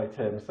food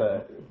items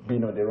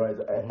being on the rise,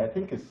 I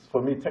think it's,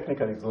 for me,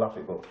 technically it's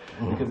laughable.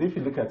 Because if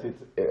you look at it,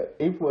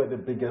 if we're the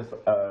biggest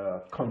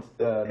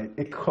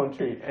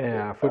country,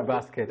 food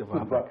basket,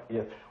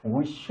 yes,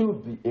 we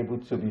should be able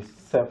to be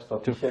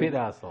self-sufficient. To feed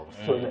ourselves.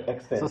 To an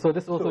extent. So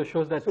this also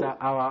shows that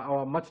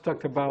our much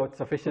talked about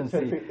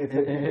sufficiency is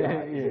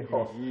a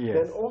cost.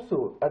 Then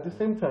also, at the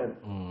same time,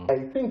 I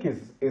think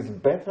it's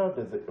better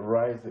there's a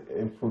rise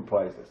in food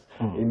prices.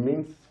 It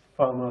means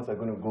farmers are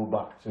going to go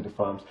back to the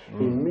farms. It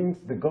means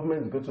the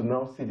government is going to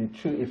now see the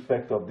true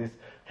effect of this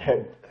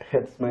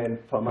headsman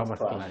farmers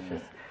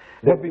clashes.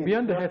 But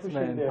beyond the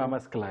headsman and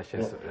farmers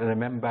clashes,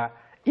 remember,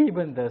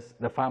 even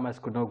the farmers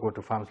could not go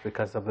to farms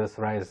because of this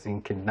rise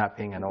in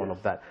kidnapping and all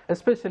of that,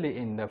 especially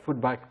in the food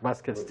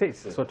basket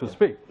states, so to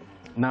speak.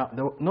 Now,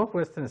 the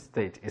northwestern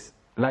state is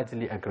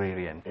largely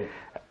agrarian.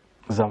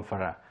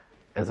 Zamfara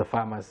as a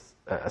farmers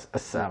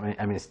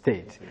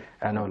state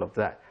and all of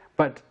that.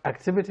 But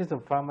activities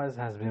of farmers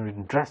has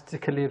been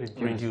drastically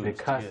reduced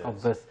because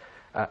of this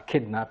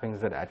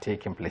kidnappings that are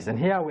taking place. And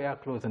here we are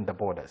closing the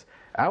borders.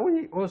 Are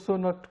we also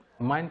not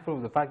mindful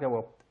of the fact that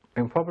we're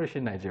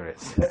impoverishing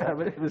Nigerians?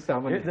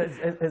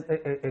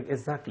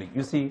 Exactly.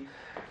 You see,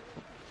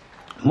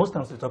 most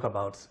times we talk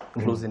about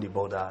closing the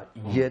border,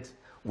 yet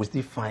we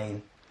still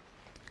find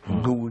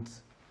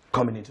goods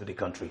coming into the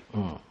country.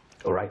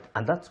 All right?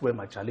 And that's where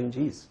my challenge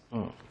is.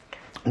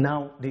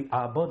 Now,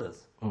 our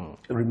borders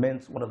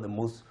remains one of the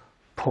most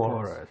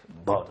porous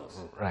borders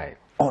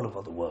all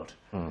over the world.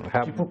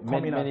 People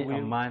coming many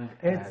unmanned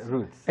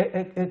routes.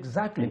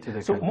 Exactly.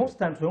 So most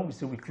times when we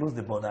say we close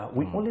the border,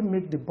 we only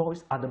make the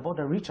boys at the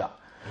border richer.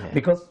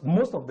 Because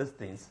most of these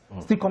things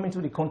still come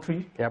into the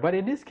country. Yeah, but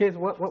in this case,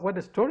 what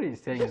the story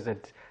is saying is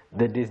that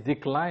there is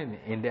decline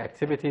in the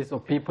activities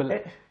of people,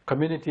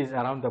 communities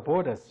around the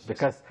borders,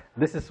 because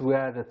this is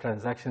where the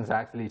transactions are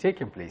actually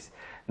taking place.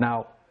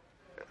 Now,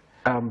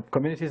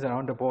 communities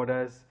around the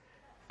borders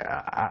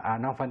are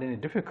now finding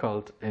it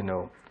difficult,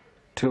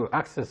 to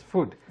access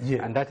food,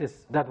 and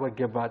that will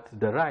give birth to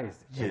the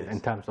rise in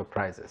terms of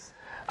prices.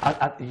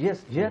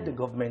 The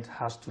government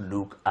has to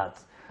look at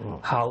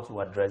how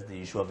to address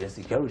the issue of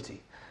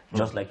insecurity,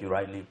 just like you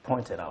rightly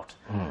pointed out,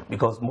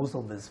 because most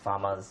of these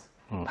farmers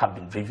have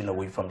been driven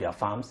away from their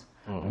farms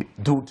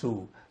due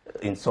to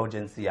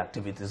insurgency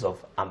activities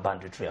of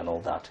banditry and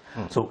all that.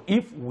 So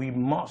if we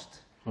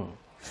must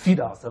feed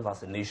ourselves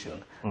as a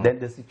nation, then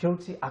the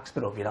security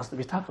aspect of it has to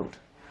be tackled.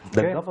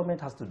 The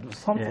government has to do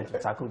something to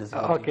tackle this.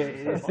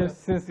 Okay,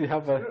 since you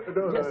have a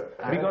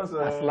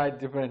slight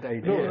different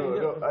idea.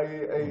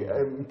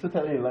 I'm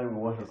totally in line with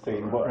what he's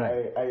saying, but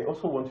I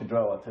also want to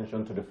draw our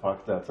attention to the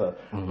fact that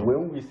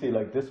when we say,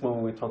 like this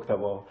one, we talked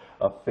about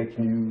fake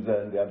news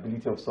and the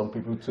ability of some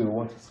people to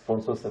want to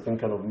sponsor certain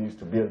kind of news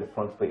to be on the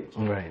front page.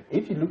 Right.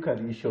 If you look at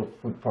the issue of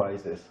food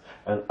prices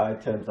and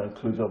items and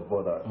closure of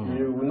border,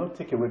 you will not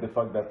take away the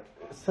fact that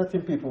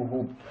certain people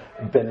who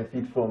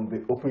benefit from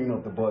the opening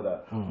of the border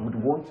would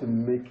want to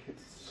make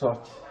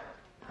such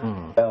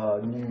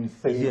news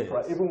saying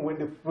even when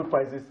the food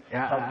prices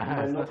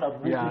might not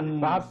have risen.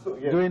 Perhaps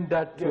doing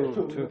that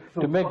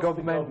to make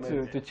government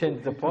to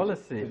change the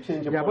policy.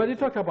 But you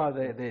talk about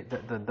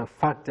the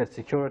fact that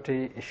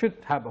security should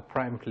have a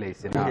prime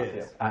place in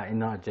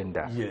our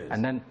agenda,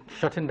 and then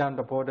shutting down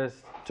the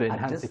borders to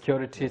enhance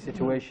security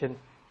situation.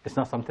 It's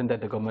not something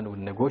that the government would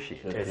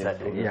negotiate.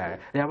 Exactly.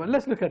 But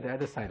let's look at the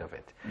other side of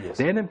it.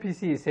 The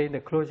NNPC is saying the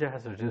closure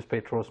has reduced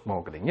petrol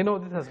smuggling.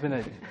 This has been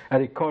a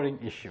recurring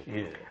issue.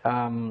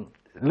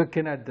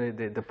 Looking at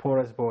the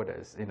porous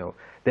borders,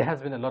 there has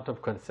been a lot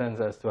of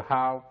concerns as to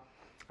how,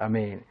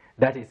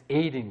 that is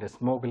aiding the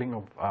smuggling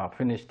of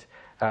finished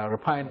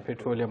refined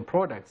petroleum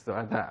products to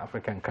other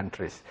African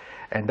countries.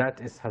 And that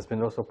has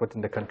been also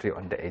putting the country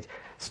on the edge.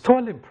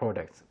 Stolen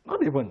products,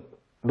 not even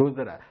those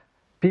that are...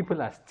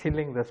 People are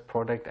stealing this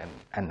product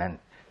and then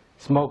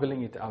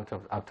smuggling it out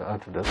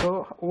of the...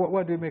 So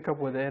what do you make up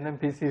with the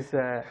NNPC's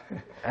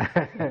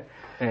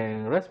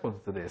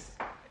response to this?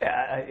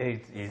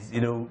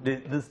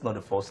 This is not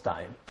the first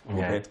time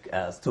we've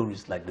heard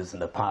stories like this in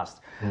the past.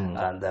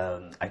 And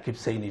I keep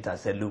saying it. I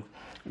said, look,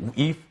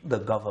 if the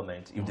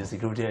government, if the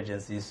security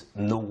agencies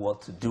know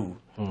what to do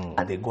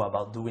and they go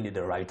about doing it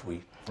the right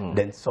way,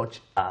 then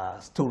such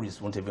stories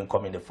won't even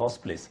come in the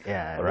first place.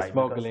 Right?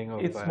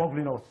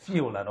 Smuggling of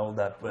fuel and all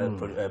that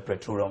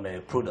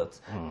petroleum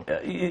products.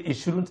 It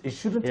shouldn't.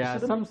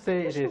 Some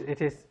say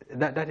it is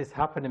that is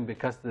happening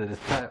because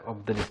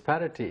of the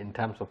disparity in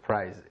terms of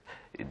price.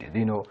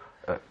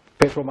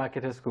 Petrol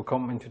marketers could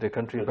come into the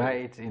country, buy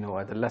it,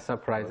 at a lesser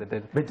price, and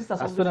then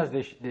as soon as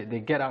they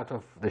get out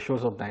of the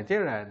shores of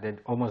Nigeria, they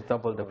almost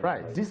double the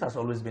price. This has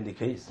always been the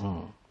case.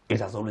 It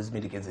has always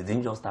been the case. It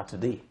didn't just start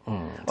today.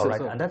 All right,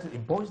 and that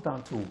it boils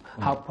down to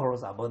how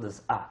porous our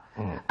borders are,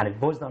 and it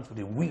boils down to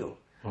the will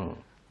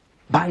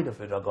by the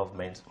federal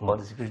government or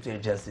the security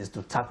agencies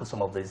to tackle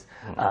some of these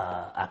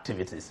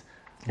activities.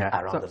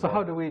 So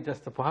how do we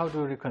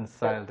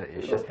reconcile the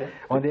issues?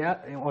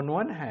 On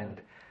one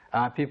hand,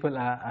 people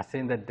are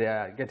saying that they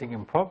are getting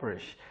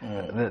impoverished.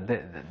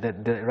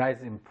 The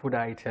rise in food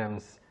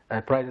items,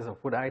 prices of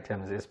food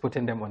items is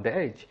putting them on the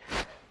edge.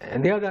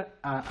 And the other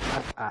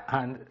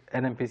hand,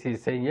 NNPC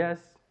is saying, yes,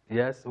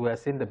 we are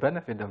seeing the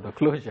benefit of the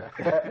closure.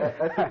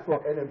 I think for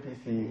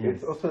NNPC,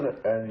 it's also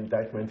an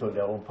indictment on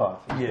their own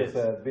part. Because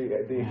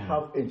they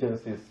have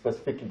agencies,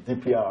 specific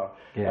DPR,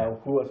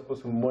 who are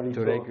supposed to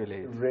monitor,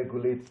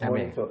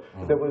 monitor.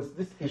 There was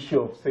this issue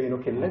of saying,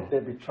 okay, let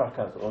there be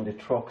trackers on the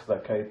trucks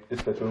that carry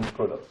this petroleum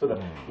product, so that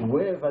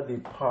wherever they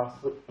pass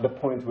the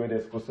point where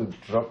they're supposed to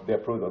drop their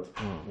products,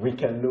 we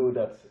can know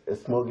that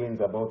smuggling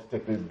is about to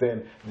take place.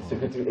 Then the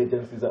security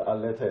agencies are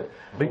alerted.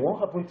 But what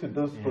happened to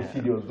those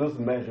procedures, those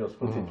measures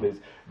put in place?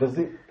 Does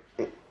it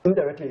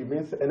indirectly, it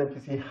means the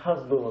NNPC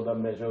has no other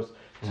measures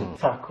to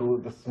tackle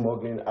the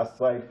smuggling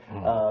aside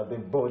the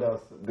borders,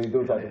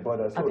 those are the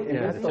borders. So the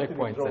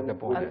checkpoints at the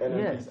border.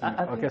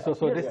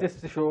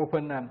 This should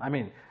open,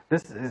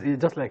 this is,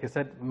 just like you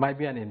said, might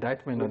be an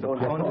indictment on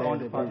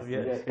the part.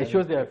 It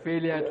shows their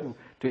failure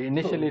to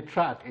initially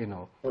track,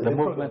 the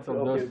movements of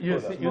those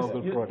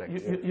smuggled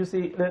products. You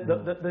see,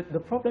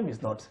 the problem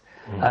is not,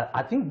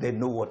 I think they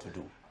know what to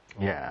do.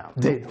 Yeah.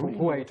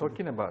 Who are you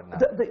talking about now?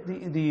 The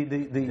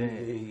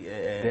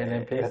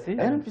NNPC?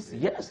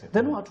 NNPC, yes.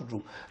 They know how to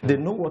do. They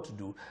know what to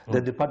do. The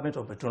Department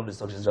of Petroleum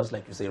Resources, just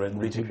like you say,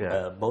 regulatory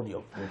body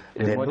of,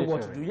 they know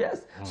what to do.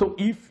 Yes. So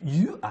if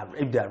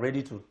they are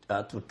ready to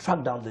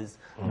track down this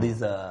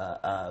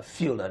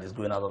fuel that is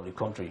going out of the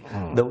country,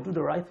 they will do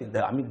the right thing.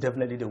 I mean,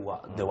 definitely they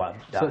will.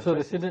 So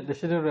they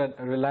shouldn't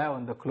rely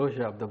on the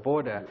closure of the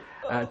border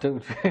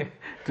to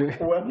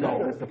well, no,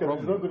 because it's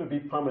not going to be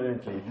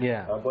permanently.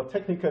 Yeah. But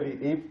technically,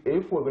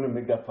 if we're going to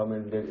make that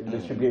permanent,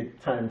 there should be a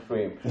time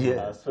frame.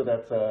 Yeah. So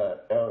that,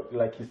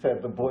 like you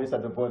said, the boys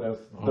at the borders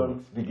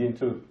don't begin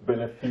to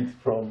benefit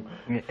from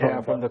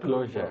the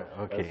closure.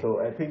 Okay.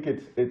 So I think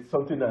it's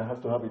something that has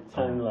to have a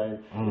timeline,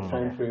 a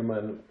time frame,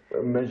 and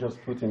measures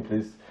put in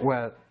place.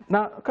 Well,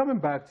 now coming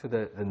back to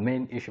the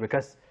main issue,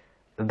 because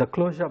the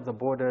closure of the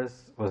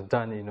borders was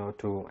done,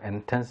 to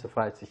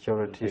intensify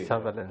security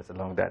surveillance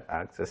along that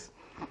axis.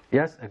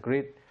 Yes,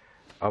 agreed.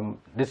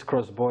 These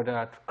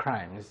cross-border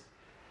crimes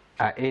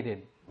are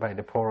aided by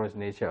the porous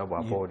nature of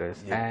our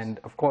borders, and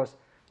of course,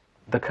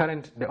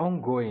 the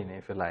ongoing,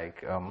 if you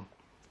like,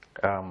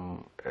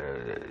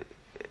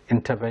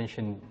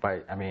 intervention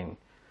by,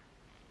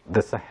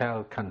 the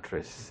Sahel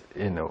countries,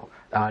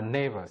 our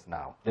neighbors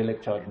now, the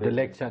Lake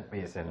Chad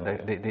Basin,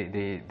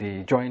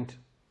 the joint,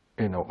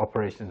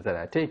 operations that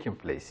are taking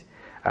place.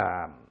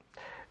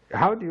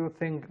 How do you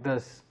think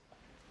this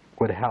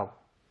would help,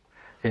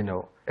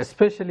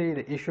 especially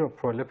the issue of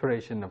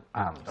proliferation of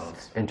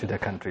arms into the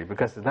country,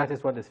 because that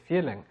is what is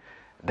fueling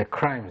the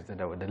crimes,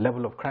 the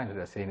level of crimes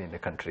we're seeing in the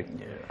country?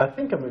 Yeah. I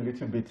think I'm a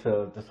little bit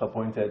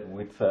disappointed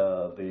with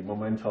the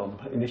momentum.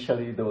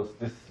 Initially, there was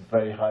this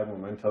very high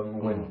momentum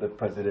when the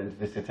president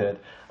visited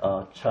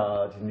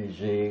Chad,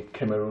 Niger,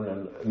 Cameroon,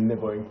 and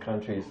neighboring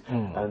countries,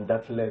 and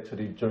that led to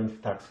the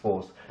joint task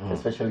force,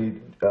 especially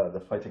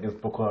the fight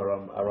against Boko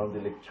Haram around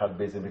the Lake Chad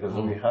Basin, because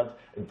we had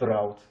a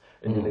drought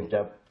in the Lake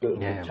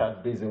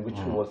Chad Basin, which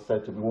was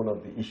said to be one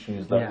of the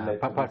issues that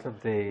led to part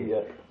of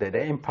the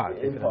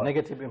impact, the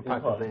negative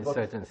impact of the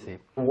insurgency.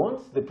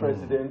 Once the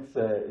president's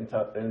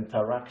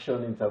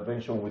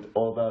intervention with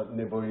other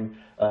neighboring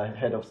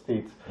head of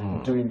states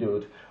doing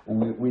that,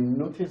 we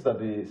noticed that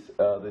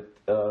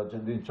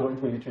the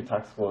Joint Military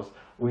Task Force,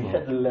 we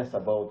heard less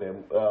about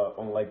them,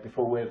 unlike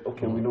before where,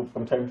 we know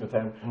from time to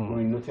time,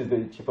 we noticed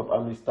the Chief of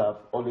Army Staff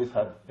always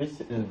had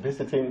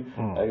visiting,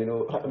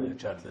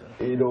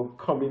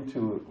 coming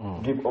to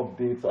give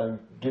updates and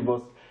give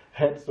us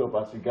heads up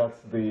as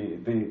regards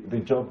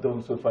the job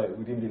done so far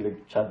within the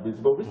Lake Chad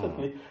Basin. But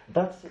recently,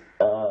 that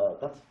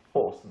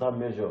force, that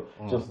measure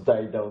just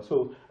died down.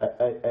 So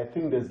I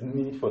think there's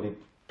need for the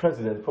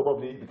president,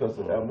 probably, because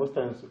most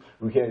times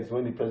we hear is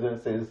when the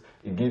president says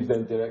he gives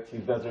them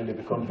directives, that's when they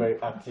become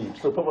very active.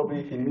 So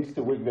probably he needs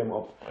to wake them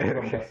up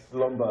from their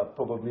slumber,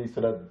 probably,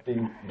 so that they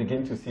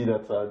begin to see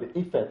that the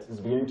effect is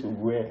beginning to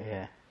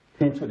wear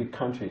into the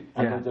country,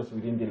 and not just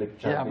within the Lake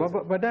Chad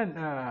Basin. But then,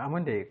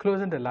 Amunde,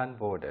 closing the land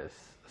borders,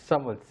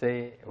 some would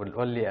say it will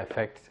only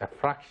affect a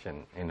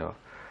fraction,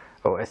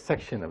 or a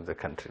section of the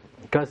country,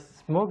 because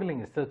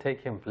smuggling is still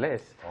taking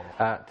place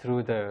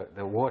through the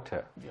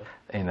water,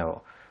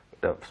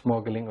 the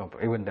smuggling of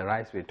even the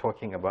rice we're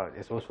talking about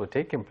is also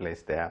taking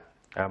place there,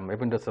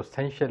 even though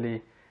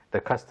substantially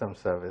the customs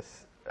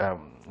service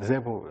is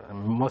able, in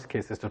most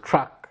cases, to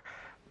track,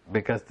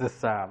 because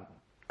this,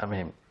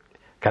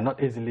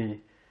 cannot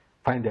easily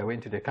find their way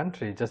into the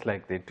country just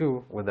like they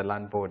do with the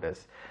land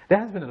borders. There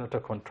has been a lot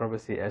of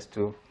controversy as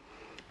to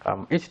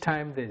each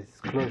time there's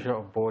closure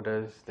of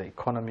borders, the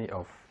economy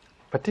of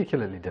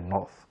particularly the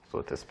north,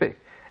 so to speak,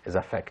 is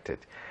affected.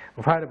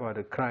 We've heard about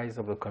the cries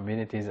of the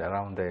communities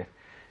around the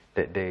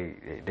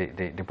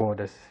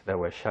borders that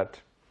were shut.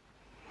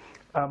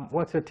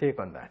 What's your take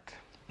on that?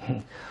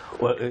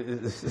 Well,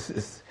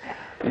 it's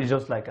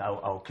just like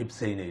I'll keep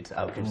saying it.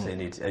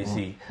 You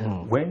see,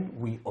 when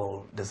we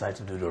all decide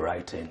to do the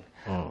right thing,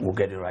 we'll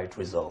get the right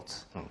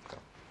results.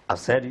 I've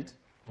said it,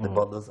 the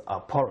borders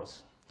are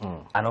porous.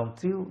 And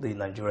until the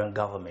Nigerian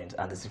government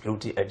and the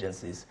security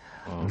agencies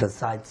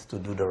decide to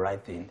do the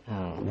right thing,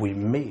 we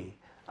may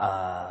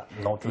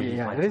not really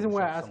find the reason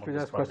why I asked you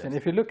this question,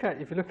 if you look at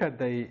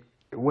the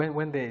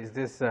when there is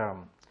this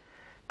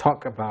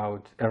talk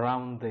about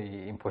around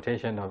the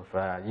importation of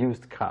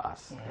used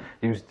cars,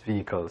 used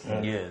vehicles,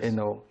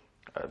 the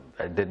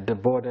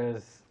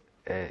borders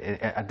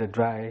at the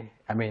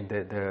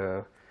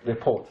the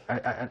port.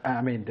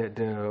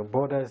 The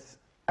borders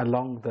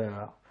along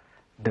the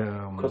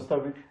Costa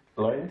Rica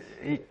lines?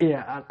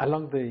 Yeah,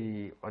 along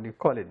the, what do you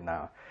call it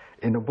now?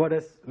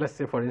 Borders, let's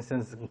say for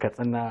instance in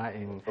Kaduna,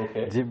 in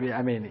GB,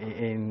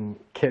 in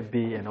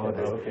Kebbi and all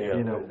this.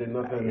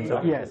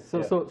 Yes,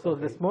 so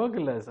the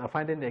smugglers are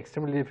finding it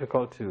extremely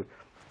difficult to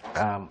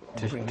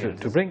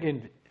bring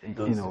in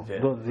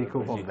those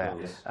vehicles from there.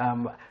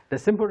 The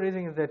simple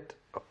reason is that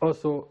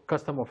also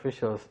custom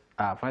officials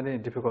are finding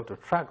it difficult to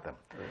track them.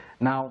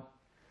 Now,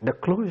 the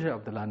closure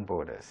of the land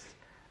borders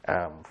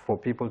for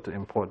people to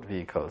import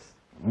vehicles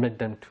made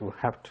them to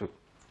have to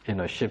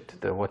shipped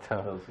the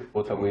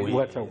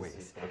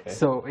waterways. Okay.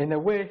 So in a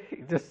way,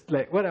 just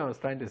like what I was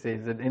trying to say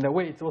is that in a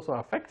way it's also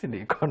affecting the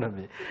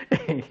economy,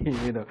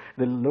 the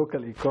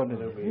local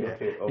economy.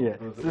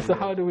 So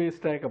how do we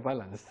strike a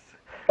balance?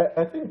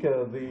 I think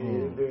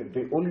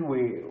the only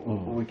way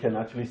we can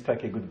actually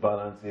strike a good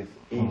balance is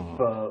if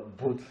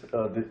both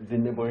the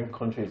neighboring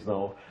countries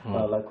now,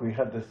 like we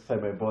had this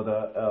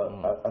semi-border,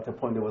 at a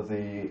point there was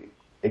the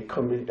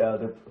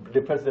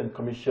president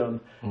commissioned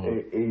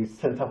a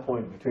center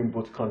point between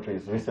both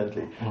countries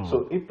recently.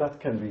 So if that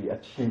can be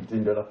achieved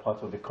in the other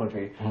parts of the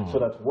country, so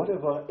that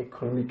whatever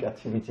economic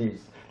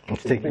activities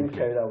is being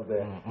carried out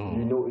there,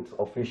 it's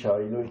official,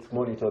 it's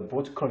monitored,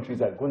 both countries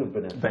are going to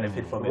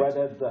benefit from it,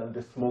 rather than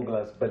the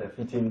smugglers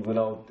benefiting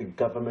without the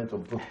government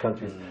of both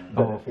countries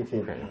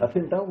benefiting. I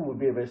think that would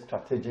be a very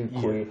strategic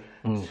way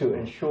to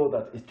ensure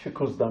that it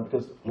trickles down,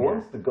 because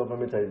once the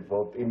government are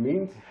involved, it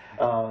means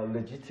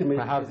legitimate.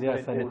 Perhaps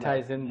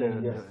sanitizing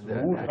the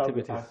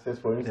activities access,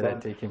 for instance, that are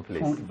taking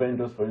place. Food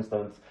vendors, for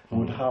instance,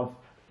 would have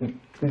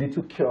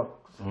little kiosks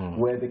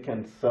where they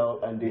can sell,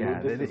 and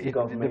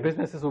the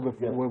businesses will be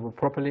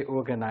properly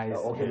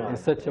organized in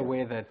such a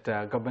way that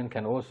government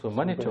can also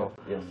monitor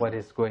what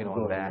is going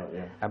on there.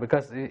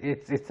 Because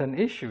it's an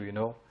issue,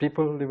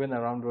 people living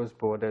around those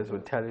borders will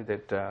tell you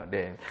that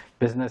the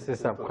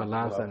businesses have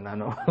collapsed and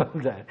all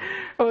of that.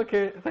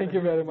 Okay, thank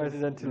you very much,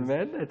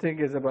 gentlemen. I think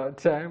it's about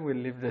time we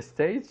leave the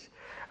stage.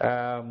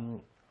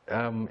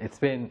 It's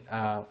been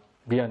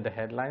Beyond the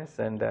Headlines,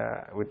 and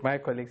with my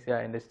colleagues here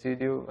in the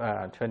studio,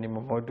 Tony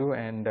Momodu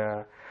and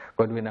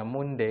Godwin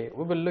Amunde,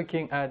 we were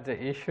looking at the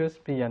issues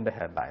beyond the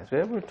headlines. We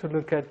were able to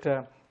look at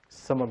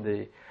some of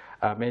the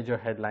major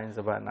headlines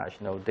of our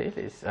national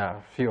dailies,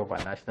 few of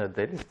our national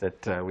dailies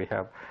that we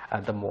have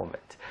at the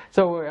moment.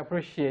 So we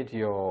appreciate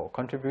your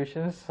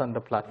contributions on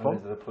the platform.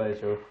 It's a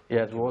pleasure.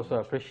 Yes, we also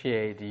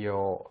appreciate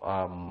your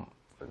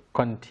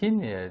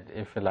continued,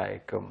 if you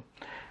like,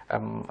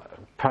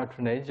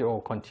 patronage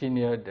or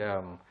continued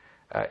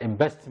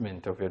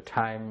investment of your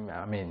time,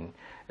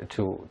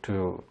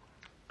 to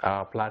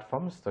our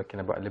platforms, talking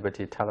about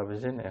Liberty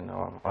Television and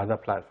other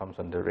platforms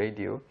on the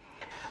radio.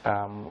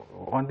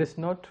 On this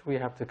note, we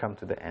have to come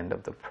to the end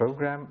of the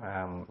program.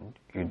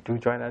 You do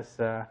join us,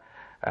 I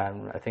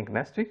think,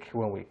 next week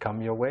when we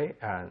come your way.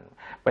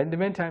 But in the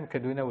meantime,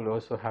 Kaduna will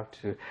also have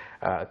to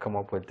come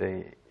up with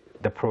the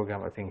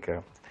program, I think,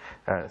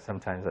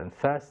 sometimes on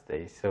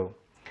Thursday. So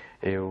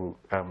you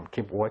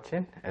keep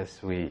watching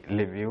as we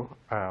leave you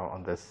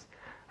on this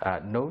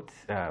note.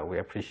 We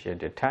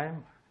appreciate your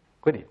time.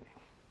 Good evening.